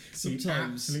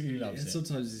 Sometimes, he absolutely loves it.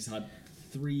 Sometimes he's had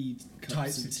 3 cups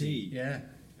Types of tea Yeah.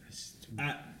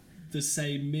 at the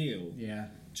same meal. Yeah.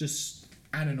 Just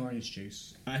And an orange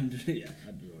juice. and yeah,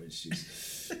 and orange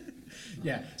juice.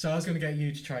 Yeah. So I was going to get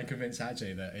you to try and convince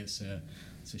Ajay that it's a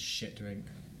shit drink.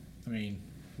 I mean,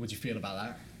 what do you feel about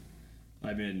that?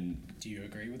 I mean, Do you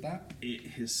agree with that? it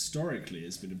historically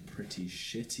has been a pretty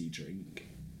shitty drink.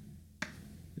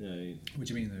 You know, What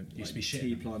do you mean? That used to be shit.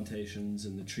 tea plantations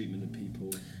and the treatment of people.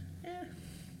 Yeah.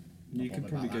 You Not could bothered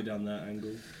probably about go down that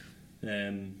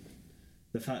angle.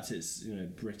 The fact it's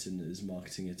Britain is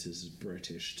marketing it as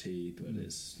British tea, but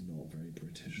it's not very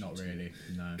British. Not really.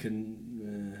 No.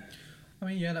 Can I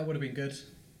mean, yeah, that would have been good.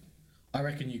 I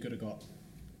reckon you could have got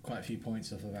quite a few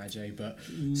points off of Ajay, but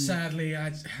sadly,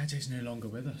 Ajay's no longer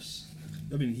with us.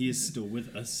 I mean, he is still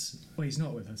with us. Well, he's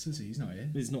not with us, is he? He's not here.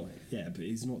 He's not. Yeah, but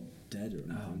he's not dead or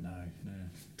anything. Oh no.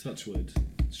 Touch wood.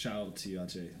 Shout out to you,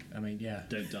 Ajay. I mean, yeah.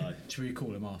 Don't die. Should we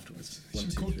call him afterwards? One,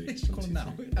 Should two, we three. call him One,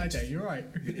 now? two, three. Ajay, you're right.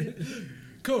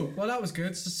 Cool. Well, that was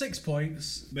good. So 6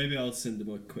 points. Maybe I'll send him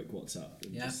a quick WhatsApp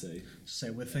and Yeah. just say,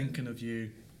 So we're thinking of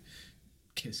you.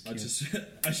 Kiss, kiss.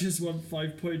 I just won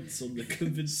 5 points on the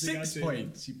convincing 6 Ajay.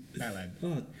 points, you bellend.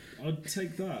 Oh, I'd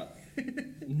take that.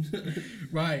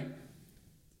 Right.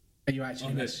 Are you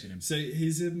actually Oh, no. messaging him? So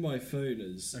he's in my phone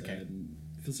as Okay.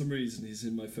 for some reason he's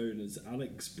in my phone as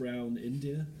Alex Brown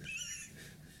India.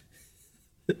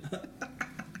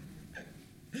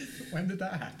 When did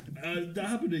that happen? That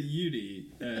happened at uni.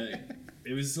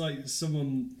 It was like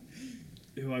someone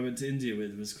who I went to India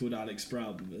with was called Alex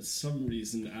Brown, but for some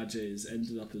reason Ajay has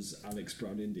ended up as Alex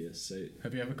Brown India. So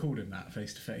Have you ever called him that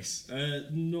face to face?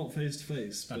 not face to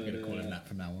face. I'm going to call him that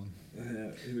from now on.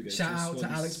 Here we go. Shout Just out to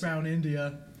once, Alex Brown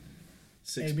India.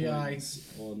 6 ABI.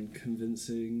 points on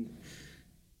convincing.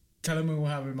 Tell him we'll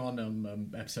have him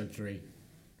on episode 3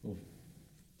 or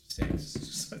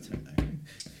 6. I don't know.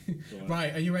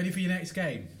 Right, are you ready for your next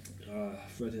game?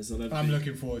 Red as I'll ever I'm be.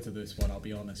 looking forward to this one, I'll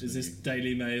be honest Is with this you.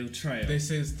 Daily Mail Trail?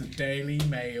 This is the Daily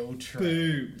Mail Trail.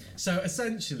 Boom. So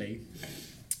essentially,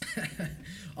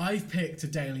 I've picked a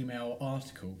Daily Mail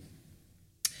article,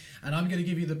 and I'm going to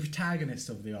give you the protagonist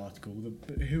of the article,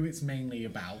 who it's mainly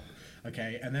about,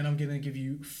 okay? And then I'm going to give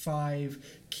you 5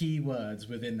 keywords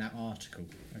within that article,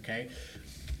 okay?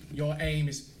 Your aim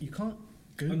is you can't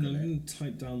I'm Google it. going to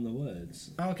type down the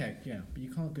words. Oh, okay, yeah, but you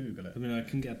can't Google it. I mean, I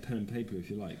can get pen and paper if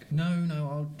you like. No,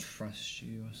 I'll trust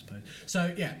you, I suppose.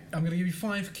 So, yeah, I'm going to give you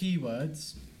 5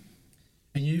 keywords,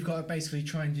 and you've got to basically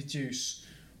try and deduce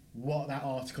what that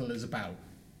article is about.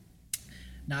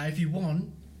 Now, if you want,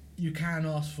 you can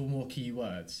ask for more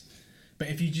keywords, but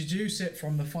if you deduce it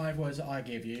from the 5 words that I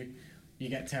give you, you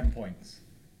get 10 points.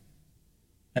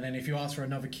 And then if you ask for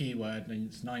another keyword, then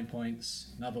it's 9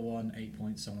 points, another one, 8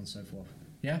 points, so on and so forth.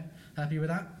 Yeah? Happy with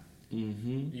that?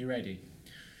 Mm-hmm. Are you ready?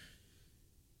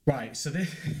 Right, so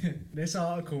this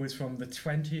article is from the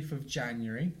 20th of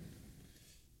January,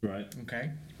 Right.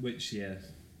 okay? Which year?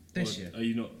 This Or year. Are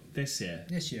you not this year?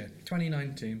 This year,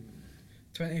 2019,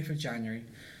 20th of January.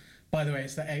 By the way,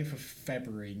 it's the 8th of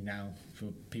February now for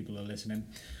people who are listening.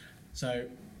 So,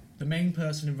 the main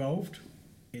person involved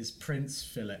is Prince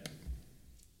Philip,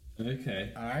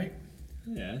 Okay. alright?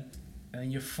 Yeah. And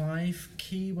then your 5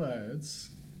 keywords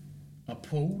are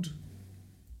pulled,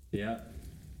 Yeah.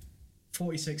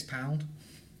 £46,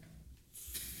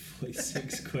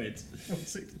 46 quid.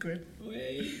 46 quid,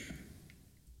 Wait.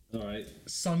 All right.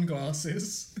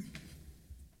 sunglasses,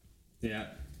 Yeah.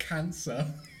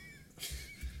 cancer,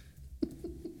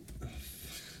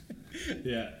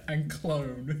 Yeah. and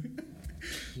clone.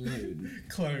 Loan.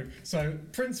 Clone. So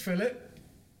Prince Philip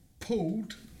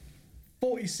pulled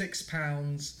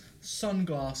 £46,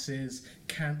 sunglasses,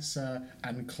 cancer,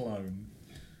 and clone.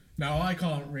 Now I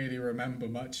can't really remember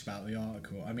much about the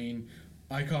article. I mean,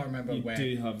 I can't remember You where.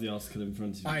 do have the article in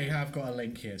front of you. I have got a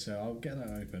link here, so I'll get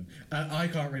that open. I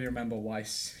can't really remember why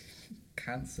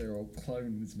cancer or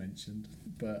clone was mentioned,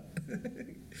 but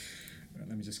right,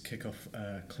 let me just click off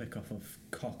of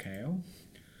cocktail.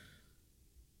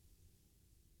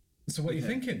 So what are you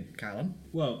Okay. thinking, Callum?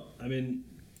 Well, I mean,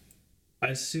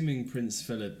 assuming Prince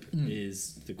Philip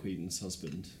is the Queen's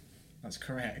husband, That's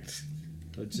correct.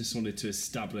 I just wanted to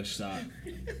establish that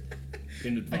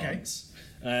in advance.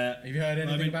 Have you heard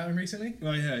anything mean- about him recently?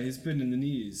 Oh yeah, he's been in the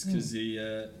news because he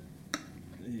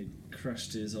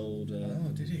crashed his old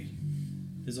Did he?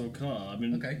 car. I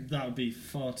mean, Okay. that would be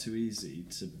far too easy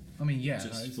to I mean, yeah.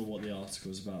 just for what the article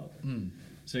was about.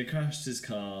 So he crashed his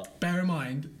car. Bear in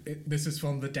mind, this is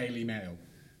from the Daily Mail.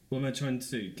 What am I trying to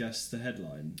do? Guess the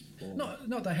headline? Or...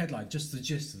 Not the headline, just the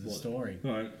gist of the story.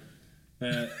 All right.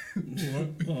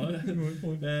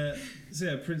 So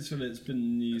yeah, Prince Philip's been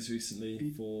in the news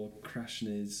recently for crashing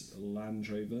his Land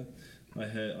Rover.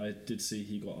 I did see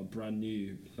he got a brand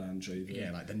new Land Rover.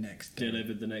 Yeah, like the next day.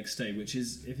 Delivered the next day, which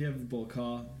is, if you ever bought a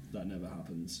car, that never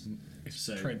happens. It's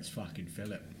So- Prince fucking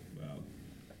Philip. Well,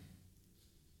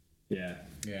 yeah,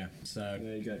 Yeah, so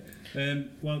there you go.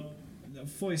 Well,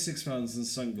 £46 and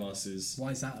sunglasses.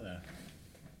 why is that there?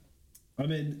 I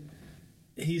mean,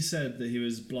 he said that he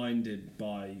was blinded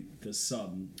by the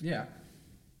sun, Yeah.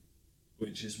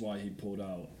 which is why he pulled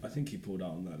out. I think he pulled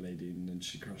out on that lady and then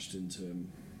she crashed into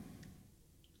him.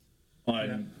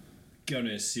 I'm going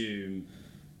to assume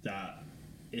that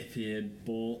if he had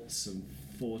bought some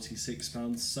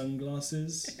 £46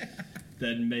 sunglasses,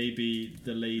 then maybe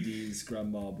the lady's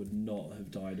grandma would not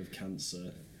have died of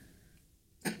cancer.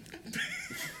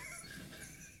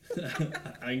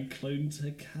 And cloned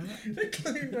her cat?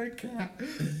 Cloned a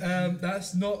cat.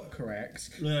 That's not correct.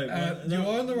 No, well,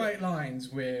 you're on the right lines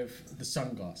with the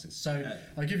sunglasses. So Yeah.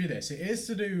 I'll give you this. It is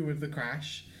to do with the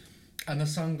crash, and the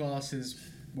sunglasses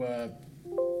were.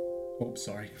 Oh,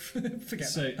 sorry. Forget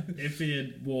So that. if he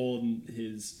had worn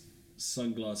his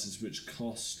sunglasses, which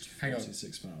cost Hang on.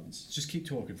 £46. Just keep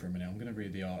talking for a minute. I'm going to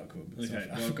read the article. Because Okay,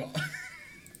 I well- forgot.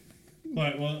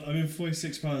 Right, well, I mean,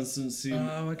 £46 doesn't seem...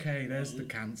 Oh, okay. There's the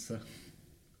cancer.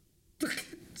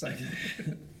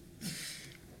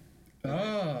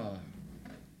 Ah,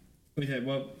 Okay,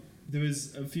 well, there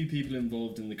was a few people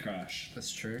involved in the crash.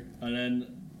 that's true. And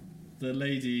then the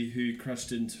lady who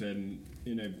crashed into him,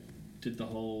 did the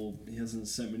whole, he hasn't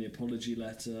sent me an apology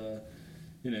letter,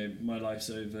 my life's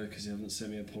over because he hasn't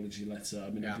sent me an apology letter. I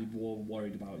mean, Yeah. people were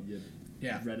worried about your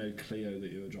Yeah. Renault Clio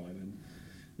that you were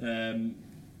driving.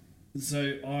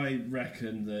 So I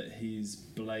reckon that he's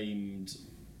blamed,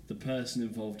 the person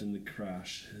involved in the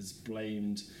crash has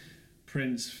blamed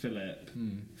Prince Philip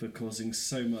for causing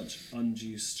so much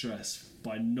undue stress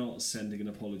by not sending an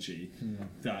apology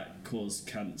that caused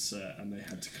cancer and they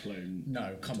had to clone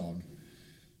No, come on.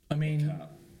 I a mean,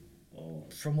 cat. Or,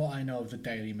 from what I know of the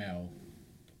Daily Mail,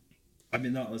 I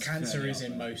mean, that was cancer fairly is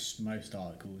out in there. most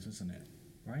articles, isn't it?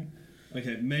 Right?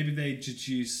 Okay, maybe they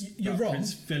deduced You're that wrong.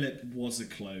 Prince Philip was a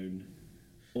clone,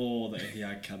 or that he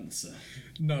had cancer,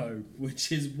 No.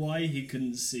 which is why he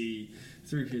couldn't see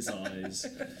through his eyes,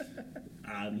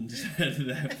 and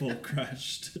therefore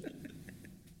crashed.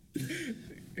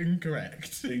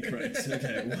 Incorrect. Incorrect.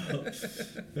 Okay, well,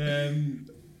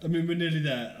 I mean, we're nearly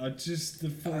there. I just the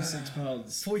 £46.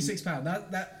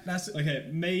 £46. That's Okay,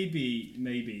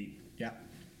 maybe yeah.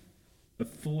 a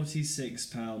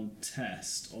 £46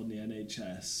 test on the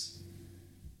NHS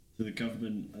that the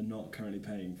government are not currently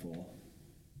paying for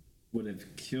would have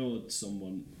cured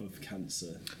someone of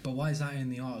cancer. But why is that in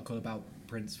the article about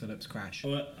Prince Philip's crash?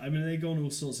 Well, I mean, they go on all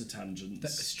sorts of tangents.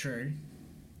 That's true.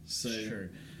 So It's true.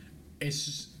 It's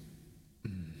just,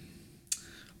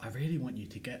 I really want you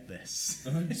to get this.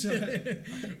 All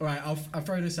right, I'll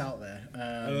throw this out there.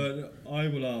 I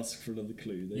will ask for another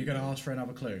clue. There You're you going to go. ask for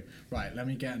another clue. Right, let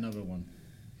me get another one.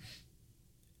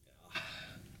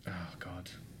 Oh, God.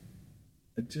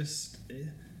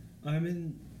 I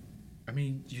mean, I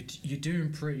mean, you're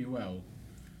doing pretty well.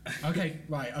 Okay,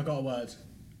 right, I got a word.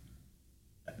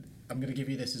 I'm going to give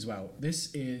you this as well.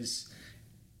 This is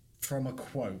from a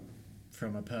quote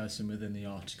from a person within the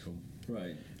article.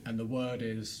 right. And the word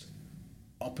is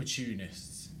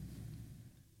opportunists.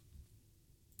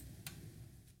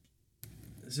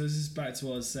 So this is back to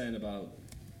what I was saying about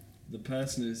the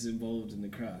person who's involved in the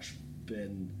crash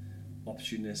being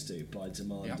opportunistic by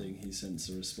demanding he sends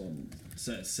a response,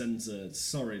 sends a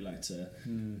sorry letter,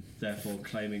 therefore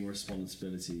claiming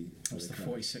responsibility for What's the crash.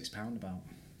 £46 about?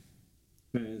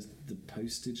 It's the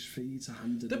postage fee to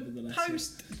hand deliver the letter.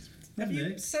 Have Yeah.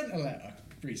 you sent a letter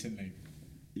recently?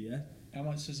 Yeah. How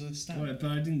much is a stamp? Right,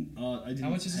 but I didn't. I didn't. How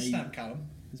much is a pay- stamp, Callum?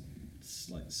 It's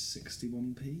like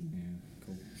 61p. Yeah,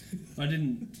 cool. I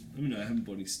didn't. I mean, I haven't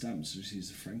bought any stamps. I just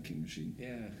used a franking machine.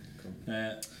 Yeah, cool.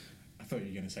 Uh, I thought you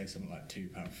were going to say something like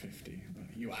 £2.50, but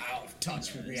you were out of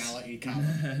touch with Yes. reality,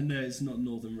 Callum. no, it's not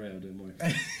Northern Rail. Don't worry.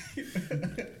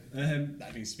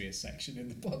 That needs to be a section in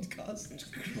the podcast.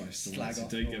 Christ Slag almighty, off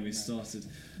don't get Northern me Rail. started.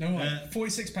 No, what?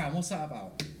 £46, what's that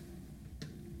about?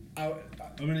 Oh,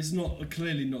 I mean, it's not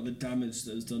clearly not the damage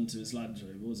that was done to his Land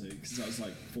Rover, was it? Because that was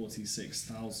like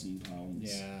 £46,000.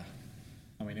 yeah.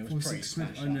 I mean, it was pretty 46 quid.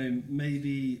 smashed I know.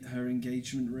 Maybe her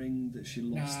engagement ring that she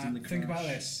lost in the crash. Think about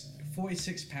this.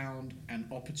 £46 and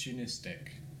opportunistic.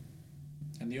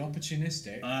 And the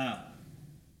opportunistic... Ah,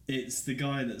 it's the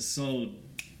guy that sold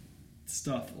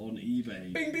stuff on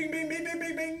eBay. Bing, bing, bing, bing, bing,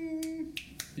 bing, bing.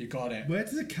 You got it. Where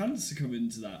does the cancer come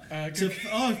into that? Good-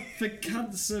 For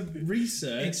cancer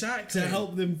research. Exactly. To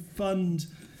help them fund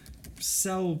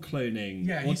cell cloning.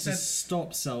 Yeah, or he to said-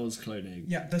 stop cells cloning.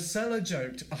 Yeah, the seller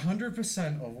joked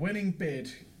 100% of winning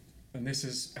bid, and this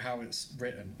is how it's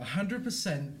written,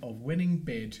 100% of winning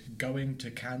bid going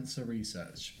to cancer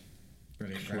research.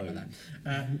 Brilliant grammar there.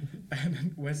 And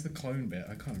then where's the clone bit?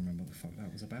 I can't remember what the fuck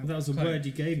that was about. That was a Clone. word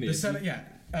you gave me. The seller, yeah.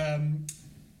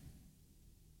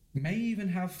 May even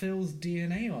have Phil's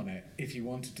DNA on it if you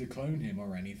wanted to clone him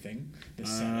or anything. The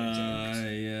seller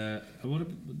joked. Yeah.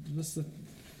 What's the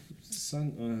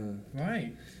son?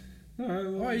 Right.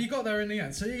 No, Right, you got there in the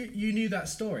end. So you knew that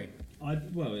story. I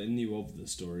knew of the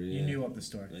story. You knew of the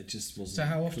story. It just wasn't. So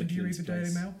how often do you read the clicking Daily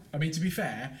into place. Mail? I mean, to be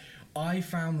fair, I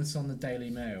found this on the Daily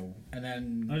Mail, and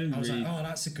then I didn't was read- like, "Oh,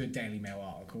 that's a good Daily Mail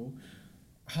article."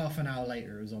 Half an hour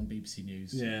later, it was on BBC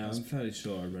News. Yeah, I was I'm fairly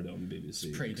sure I read it on BBC.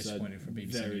 It's pretty 'cause I disappointing for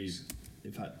BBC News.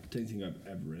 In fact, don't think I've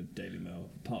ever read Daily Mail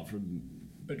apart from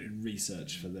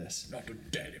research for this, not the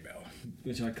Daily Mail.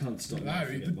 which I can't stop No,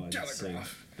 laughing the at by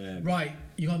Telegraph. saying. Right,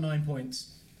 you got 9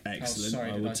 points. Excellent. sorry,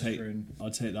 I did will I just take. ruin- I'll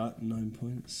take that. 9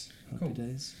 points. Happy Cool.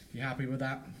 days. You happy with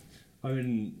that? I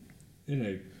mean,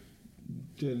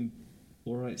 doing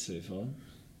all right so far. Do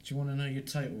you want to know your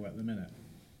total at the minute?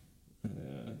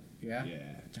 Yeah.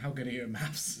 Yeah. How good are you at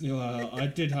maths? Well, I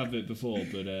did have it before,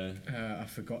 but I've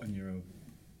forgotten your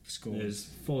scores. there's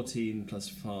 14 plus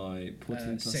 5, 14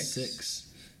 plus 6.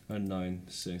 6, and 9.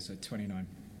 So, So 29.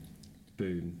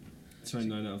 boom.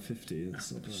 29 out of 50.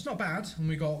 That's not bad. It's not bad, and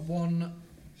we got one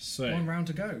So, round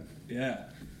to go. yeah.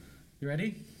 You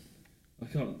ready? I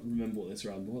can't remember what this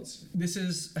round was. This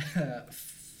is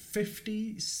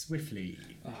 50 swiftly.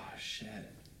 Oh, shit.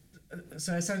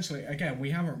 So essentially, again, we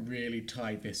haven't really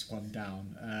tied this one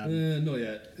down. Not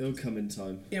yet. It'll come in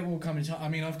time. It will come in time. I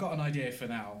mean, I've got an idea for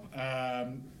now.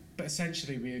 But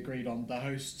essentially, we agreed on the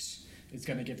host is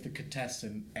going to give the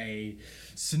contestant a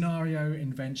scenario,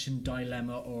 invention,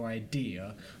 dilemma, or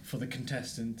idea for the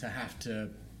contestant to have to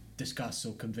discuss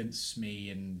or convince me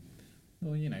and,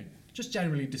 well, just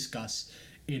generally discuss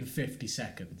in 50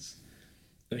 seconds.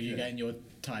 Are you Okay. getting your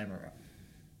timer up?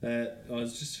 I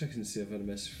was just checking to see if I had a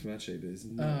message from Ache, but he's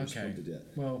not Oh, okay. responded yet.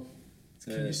 Well,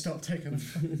 can you stop taking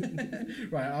the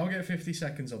Right, I'll get 50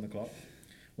 seconds on the clock.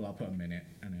 Well, I'll put a minute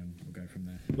and then we'll go from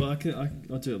there. Well,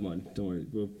 I'll do it mine. Don't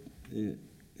worry. Here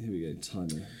we go.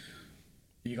 Timer.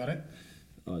 You got it?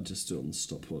 I'll just do it on the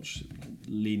stopwatch.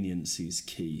 Leniency's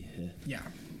key here. Yeah.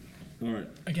 All right.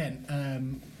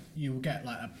 Again, you will get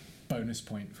like a bonus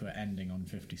point for ending on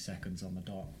 50 seconds on the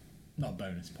dot. Not a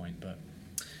bonus point, but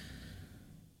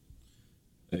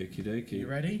Okie dokie. you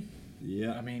ready?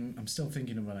 Yeah. I mean, I'm still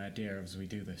thinking of an idea as we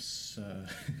do this.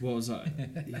 What was that?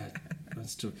 Yeah. I'm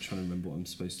still trying to remember what I'm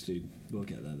supposed to do. We'll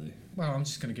get there though. Well, I'm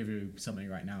just going to give you something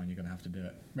right now and you're going to have to do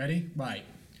it. Ready? Right.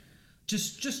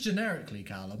 Just generically,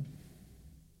 Callum,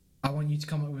 I want you to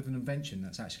come up with an invention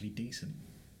that's actually decent.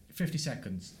 50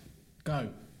 seconds. Go.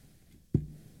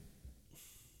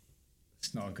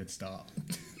 It's not a good start.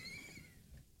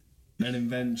 An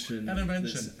invention. An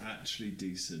invention. That's actually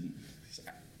decent.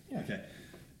 Yeah. Okay.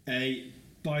 A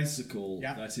bicycle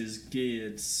Yeah. that is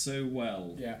geared so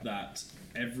well Yeah. that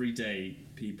everyday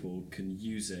people can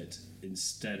use it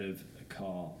instead of a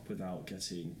car without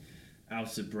getting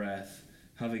out of breath,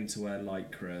 having to wear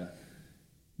lycra,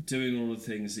 doing all the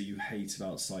things that you hate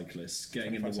about cyclists,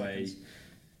 getting in the 25 way. seconds.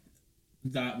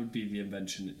 That would be the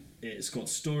invention. It's got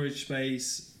storage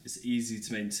space. It's easy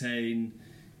to maintain.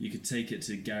 You could take it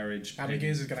to garage. How many pay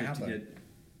gears is it gonna have, 50 though? gear-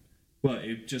 Well, it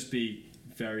would just be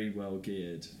very well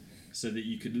geared, so that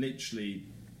you could literally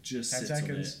just 10 sit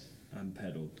seconds. on it and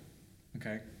pedal,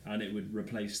 Okay. and it would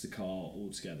replace the car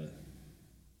altogether.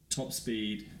 Top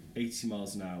speed, 80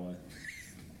 miles an hour.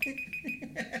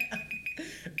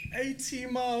 80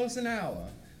 miles an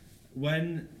hour.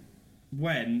 When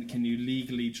can you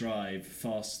legally drive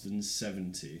faster than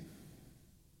 70?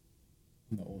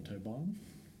 On the Autobahn.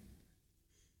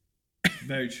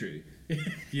 Very true.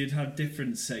 You'd have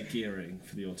different set gearing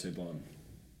for the Autobahn.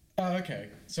 Oh, okay.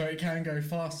 So it can go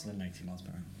faster than 80 miles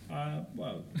per hour.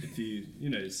 Well, if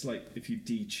it's like if you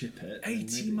de-chip it. then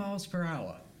 80 maybe. miles per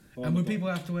hour. On And would the people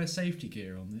have to wear safety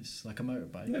gear on this, like a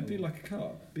motorbike? Yeah, it'd be or- like a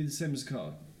car. Be the same as a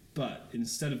car. But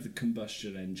instead of the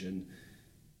combustion engine,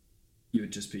 you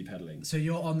would just be pedaling. So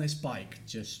you're on this bike,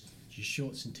 just your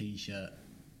shorts and t-shirt,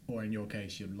 or in your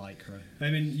case, your lycra. I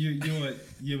mean, you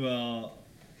are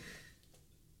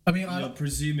I mean, you're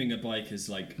presuming a bike is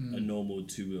like a normal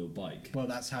two-wheel bike. well,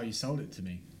 that's how you sold it to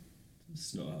me.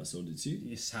 That's not how I sold it to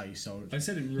you. It's how you sold it. I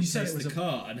said it You replace said it was the a-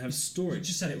 car and have storage. You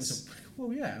just said it space. was a.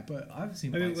 Well, yeah, but I've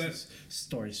seen I mean, bikes well- with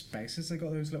storage spaces. They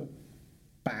got those little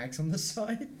bags on the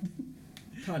side.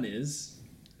 Panniers.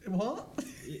 What?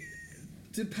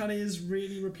 Did panniers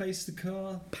really replace the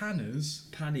car? Panniers?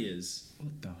 Panniers.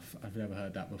 What the I've never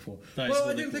heard that before. That is Well, I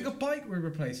what didn't they're think a bike would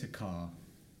replace a car.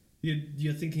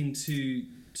 You're thinking too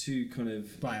kind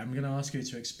of. Right, I'm going to ask you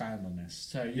to expand on this.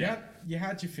 So Yeah. you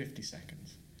had your 50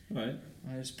 seconds. Right.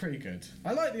 It's pretty good.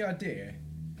 I like the idea.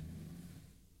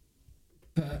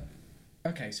 But,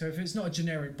 okay, so if it's not a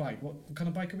generic bike, what kind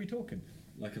of bike are we talking?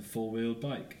 Like a 4-wheeled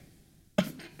bike.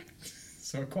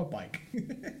 So a quad bike.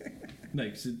 No,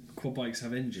 because quad bikes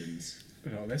have engines.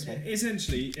 Not this one.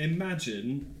 Essentially,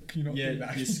 imagine. Can you not yeah, do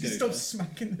that? your Skoda. Stop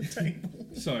smacking the table.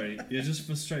 Sorry, you're just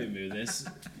frustrating me with this.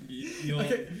 You're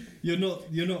Okay.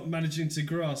 you're not managing to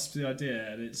grasp the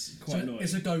idea, and it's quite So annoying.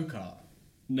 it's a go-kart.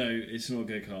 No, it's not a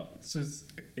go kart. So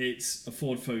It's a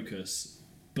Ford Focus,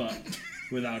 but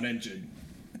without an engine.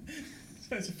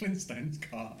 it's a Flintstones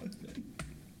car.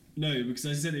 No, because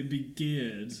I said it'd be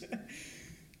geared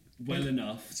well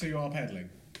enough. So you are pedaling.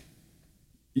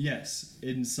 Yes,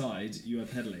 inside you are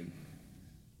pedaling.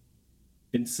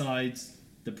 Inside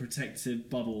the protective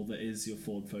bubble that is your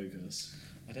Ford Focus.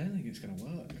 I don't think it's going to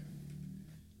work.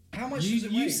 How much You, does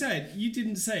it you weigh? said you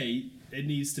didn't say it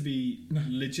needs to be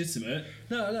legitimate.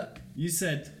 No, look. You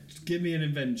said give me an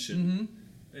invention.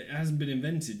 Mm-hmm. It hasn't been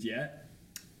invented yet.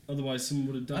 Otherwise, someone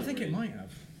would have done I it. think it already. might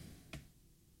have.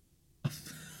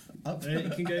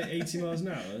 It can go 80 miles an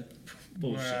hour.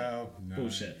 Bullshit. Well, no.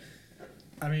 Bullshit.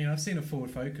 I mean, I've seen a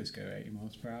Ford Focus go 80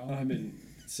 miles per hour. I mean,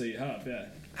 so you have, yeah.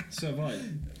 So have I.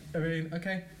 I mean,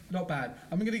 okay, not bad.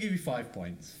 I'm going to give you 5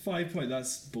 points. 5 point.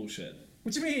 That's bullshit.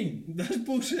 What do you mean? That's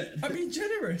bullshit. I'm being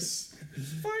generous.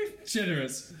 5.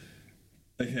 Generous.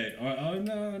 Okay. All right. Oh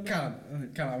no. Callum,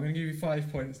 I'm going to give you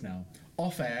 5 points now.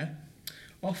 Off air,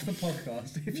 off the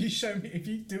podcast. If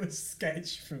you do a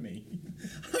sketch for me,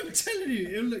 I'm telling you,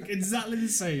 it'll look exactly the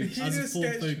same If you as do a a Ford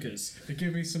sketch- Focus. to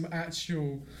give me some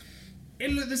actual.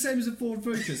 It'll look the same as a Ford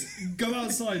Focus. Go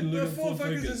outside and The look at Ford Ford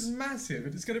Focus Focus. is massive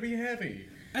and it's going to be heavy.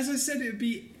 As I said, it'd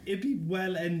be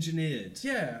well engineered.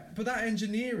 Yeah, but that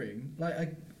engineering,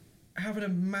 having a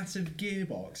massive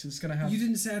gearbox, is going to have. You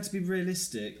didn't say it had to be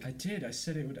realistic. I did. I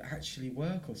said it would actually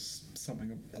work or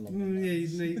something along Mm, those yeah,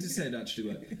 lines. no, you just said it actually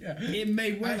work. Yeah. It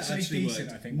may well actually decent,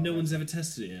 work. I think. No one's ever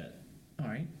tested it yet. All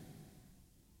right.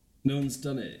 No one's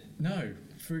done it No,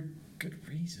 for a good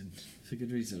reason. for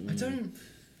good reason. I don't.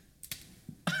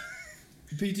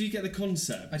 But do you get the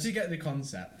concept? I do get the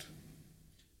concept.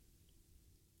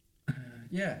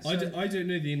 Yeah. I so- don't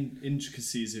know the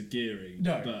intricacies of gearing.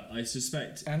 No. But I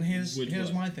suspect. And here's would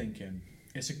work. my thinking.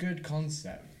 It's a good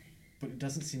concept, but it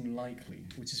doesn't seem likely,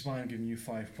 which is why I'm giving you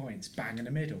 5 points. Bang in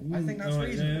the middle. I think that's Alright,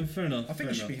 reasonable. yeah, fair enough. I think fair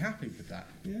you should be enough. happy with that.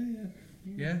 Yeah, yeah.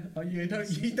 Yeah. Oh, you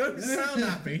don't sound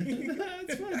happy.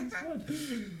 It's fine. It's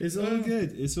fine. It's all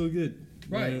good. It's all good.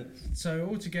 Right. So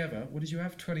altogether, what did you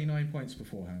have? 29 points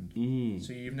beforehand. Mm.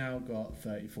 So you've now got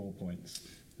 34 points.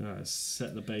 Alright,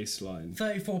 set the baseline.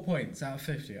 34 points out of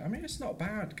 50. I mean, it's not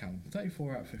bad, Callum.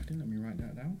 34 out of 50. Let me write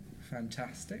that down.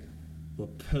 Fantastic. We'll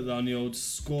put that on the old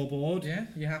scoreboard. Yeah,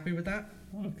 you happy with that?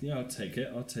 Oh, yeah, I'll take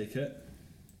it. I'll take it.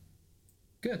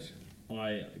 Good.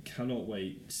 I cannot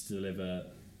wait to deliver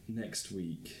next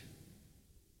week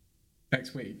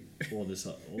Next week. or this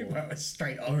or, Well, it's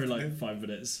straight or after. in like 5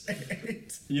 minutes.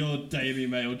 Your Daily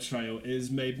Mail trail has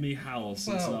made me howl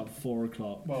since Well- about 4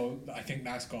 o'clock. Well, I think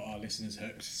that's got our listeners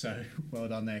hooked. So well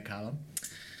done there, Callum.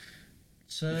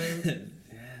 So,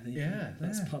 Yeah,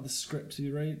 that's yeah. part of the script.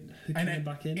 You right? Hooking and it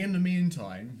back in. in the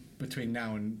meantime, between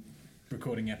now and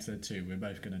recording episode 2, we're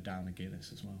both going to down a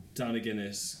Guinness as well. Down a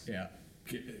Guinness. Yeah.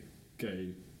 Go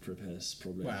for a piss,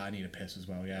 probably. Well, I need a piss as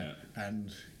well, yeah.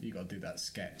 And you got to do that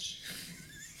sketch.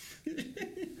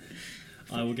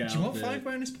 I will get Do you out want the, 5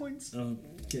 bonus points? I'll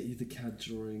get you the CAD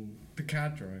drawing. The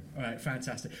CAD drawing. All right,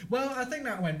 fantastic. Well, I think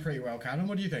that went pretty well, Callum.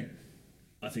 What do you think?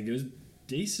 I think it was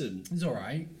decent. It's all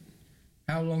right.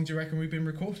 How long do you reckon we've been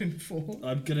recording for?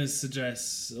 I'm gonna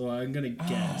suggest, or I'm gonna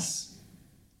guess,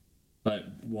 like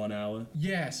 1 hour.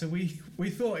 Yeah, so we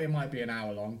thought it might be an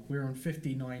hour long. We're on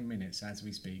 59 minutes as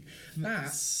we speak. That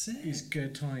That's it. is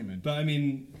good timing. But I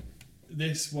mean,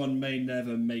 this one may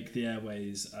never make the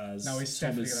airways, as No, it's Tom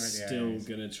definitely is gonna make the still airways.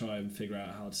 gonna try and figure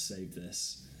out how to save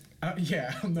this.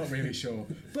 Yeah, I'm not really sure.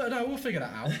 But no, we'll figure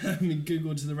that out. I mean,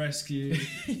 Google to the rescue.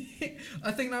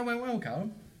 I think that went well,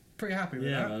 Callum. Pretty happy with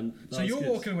Yeah, that. man, that So was you're good.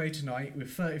 walking away tonight with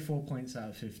 34 points out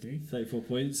of 50. 34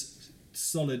 points.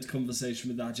 Solid conversation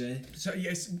with Ajay. So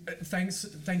yes,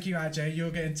 thank you, Ajay.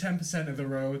 You're getting 10% of the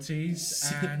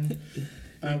royalties, and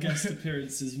A guest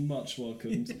appearance is much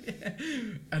welcomed.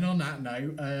 And on that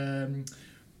note,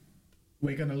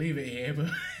 we're going to leave it here, but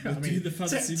We'll do the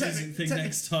fantasy music thing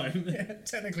next time. Yeah,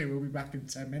 technically, we'll be back in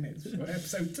 10 minutes for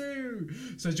episode 2.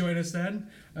 So join us then.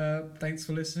 Thanks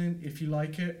for listening. If you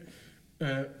like it,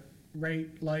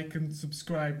 rate, like, and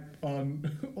subscribe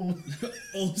on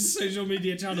all social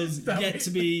media channels yet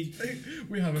to be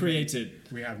created.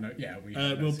 We have no. Yeah,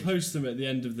 we'll post them at the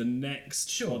end of the next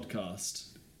Sure. podcast.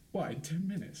 What, in 10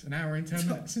 minutes? An hour and 10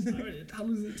 minutes? How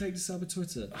long does it take to set up a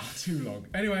Twitter? Too long.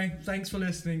 Anyway, thanks for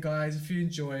listening, guys. If you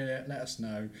enjoyed it, let us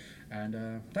know.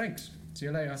 And thanks. See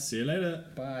you later. See you later.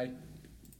 Bye.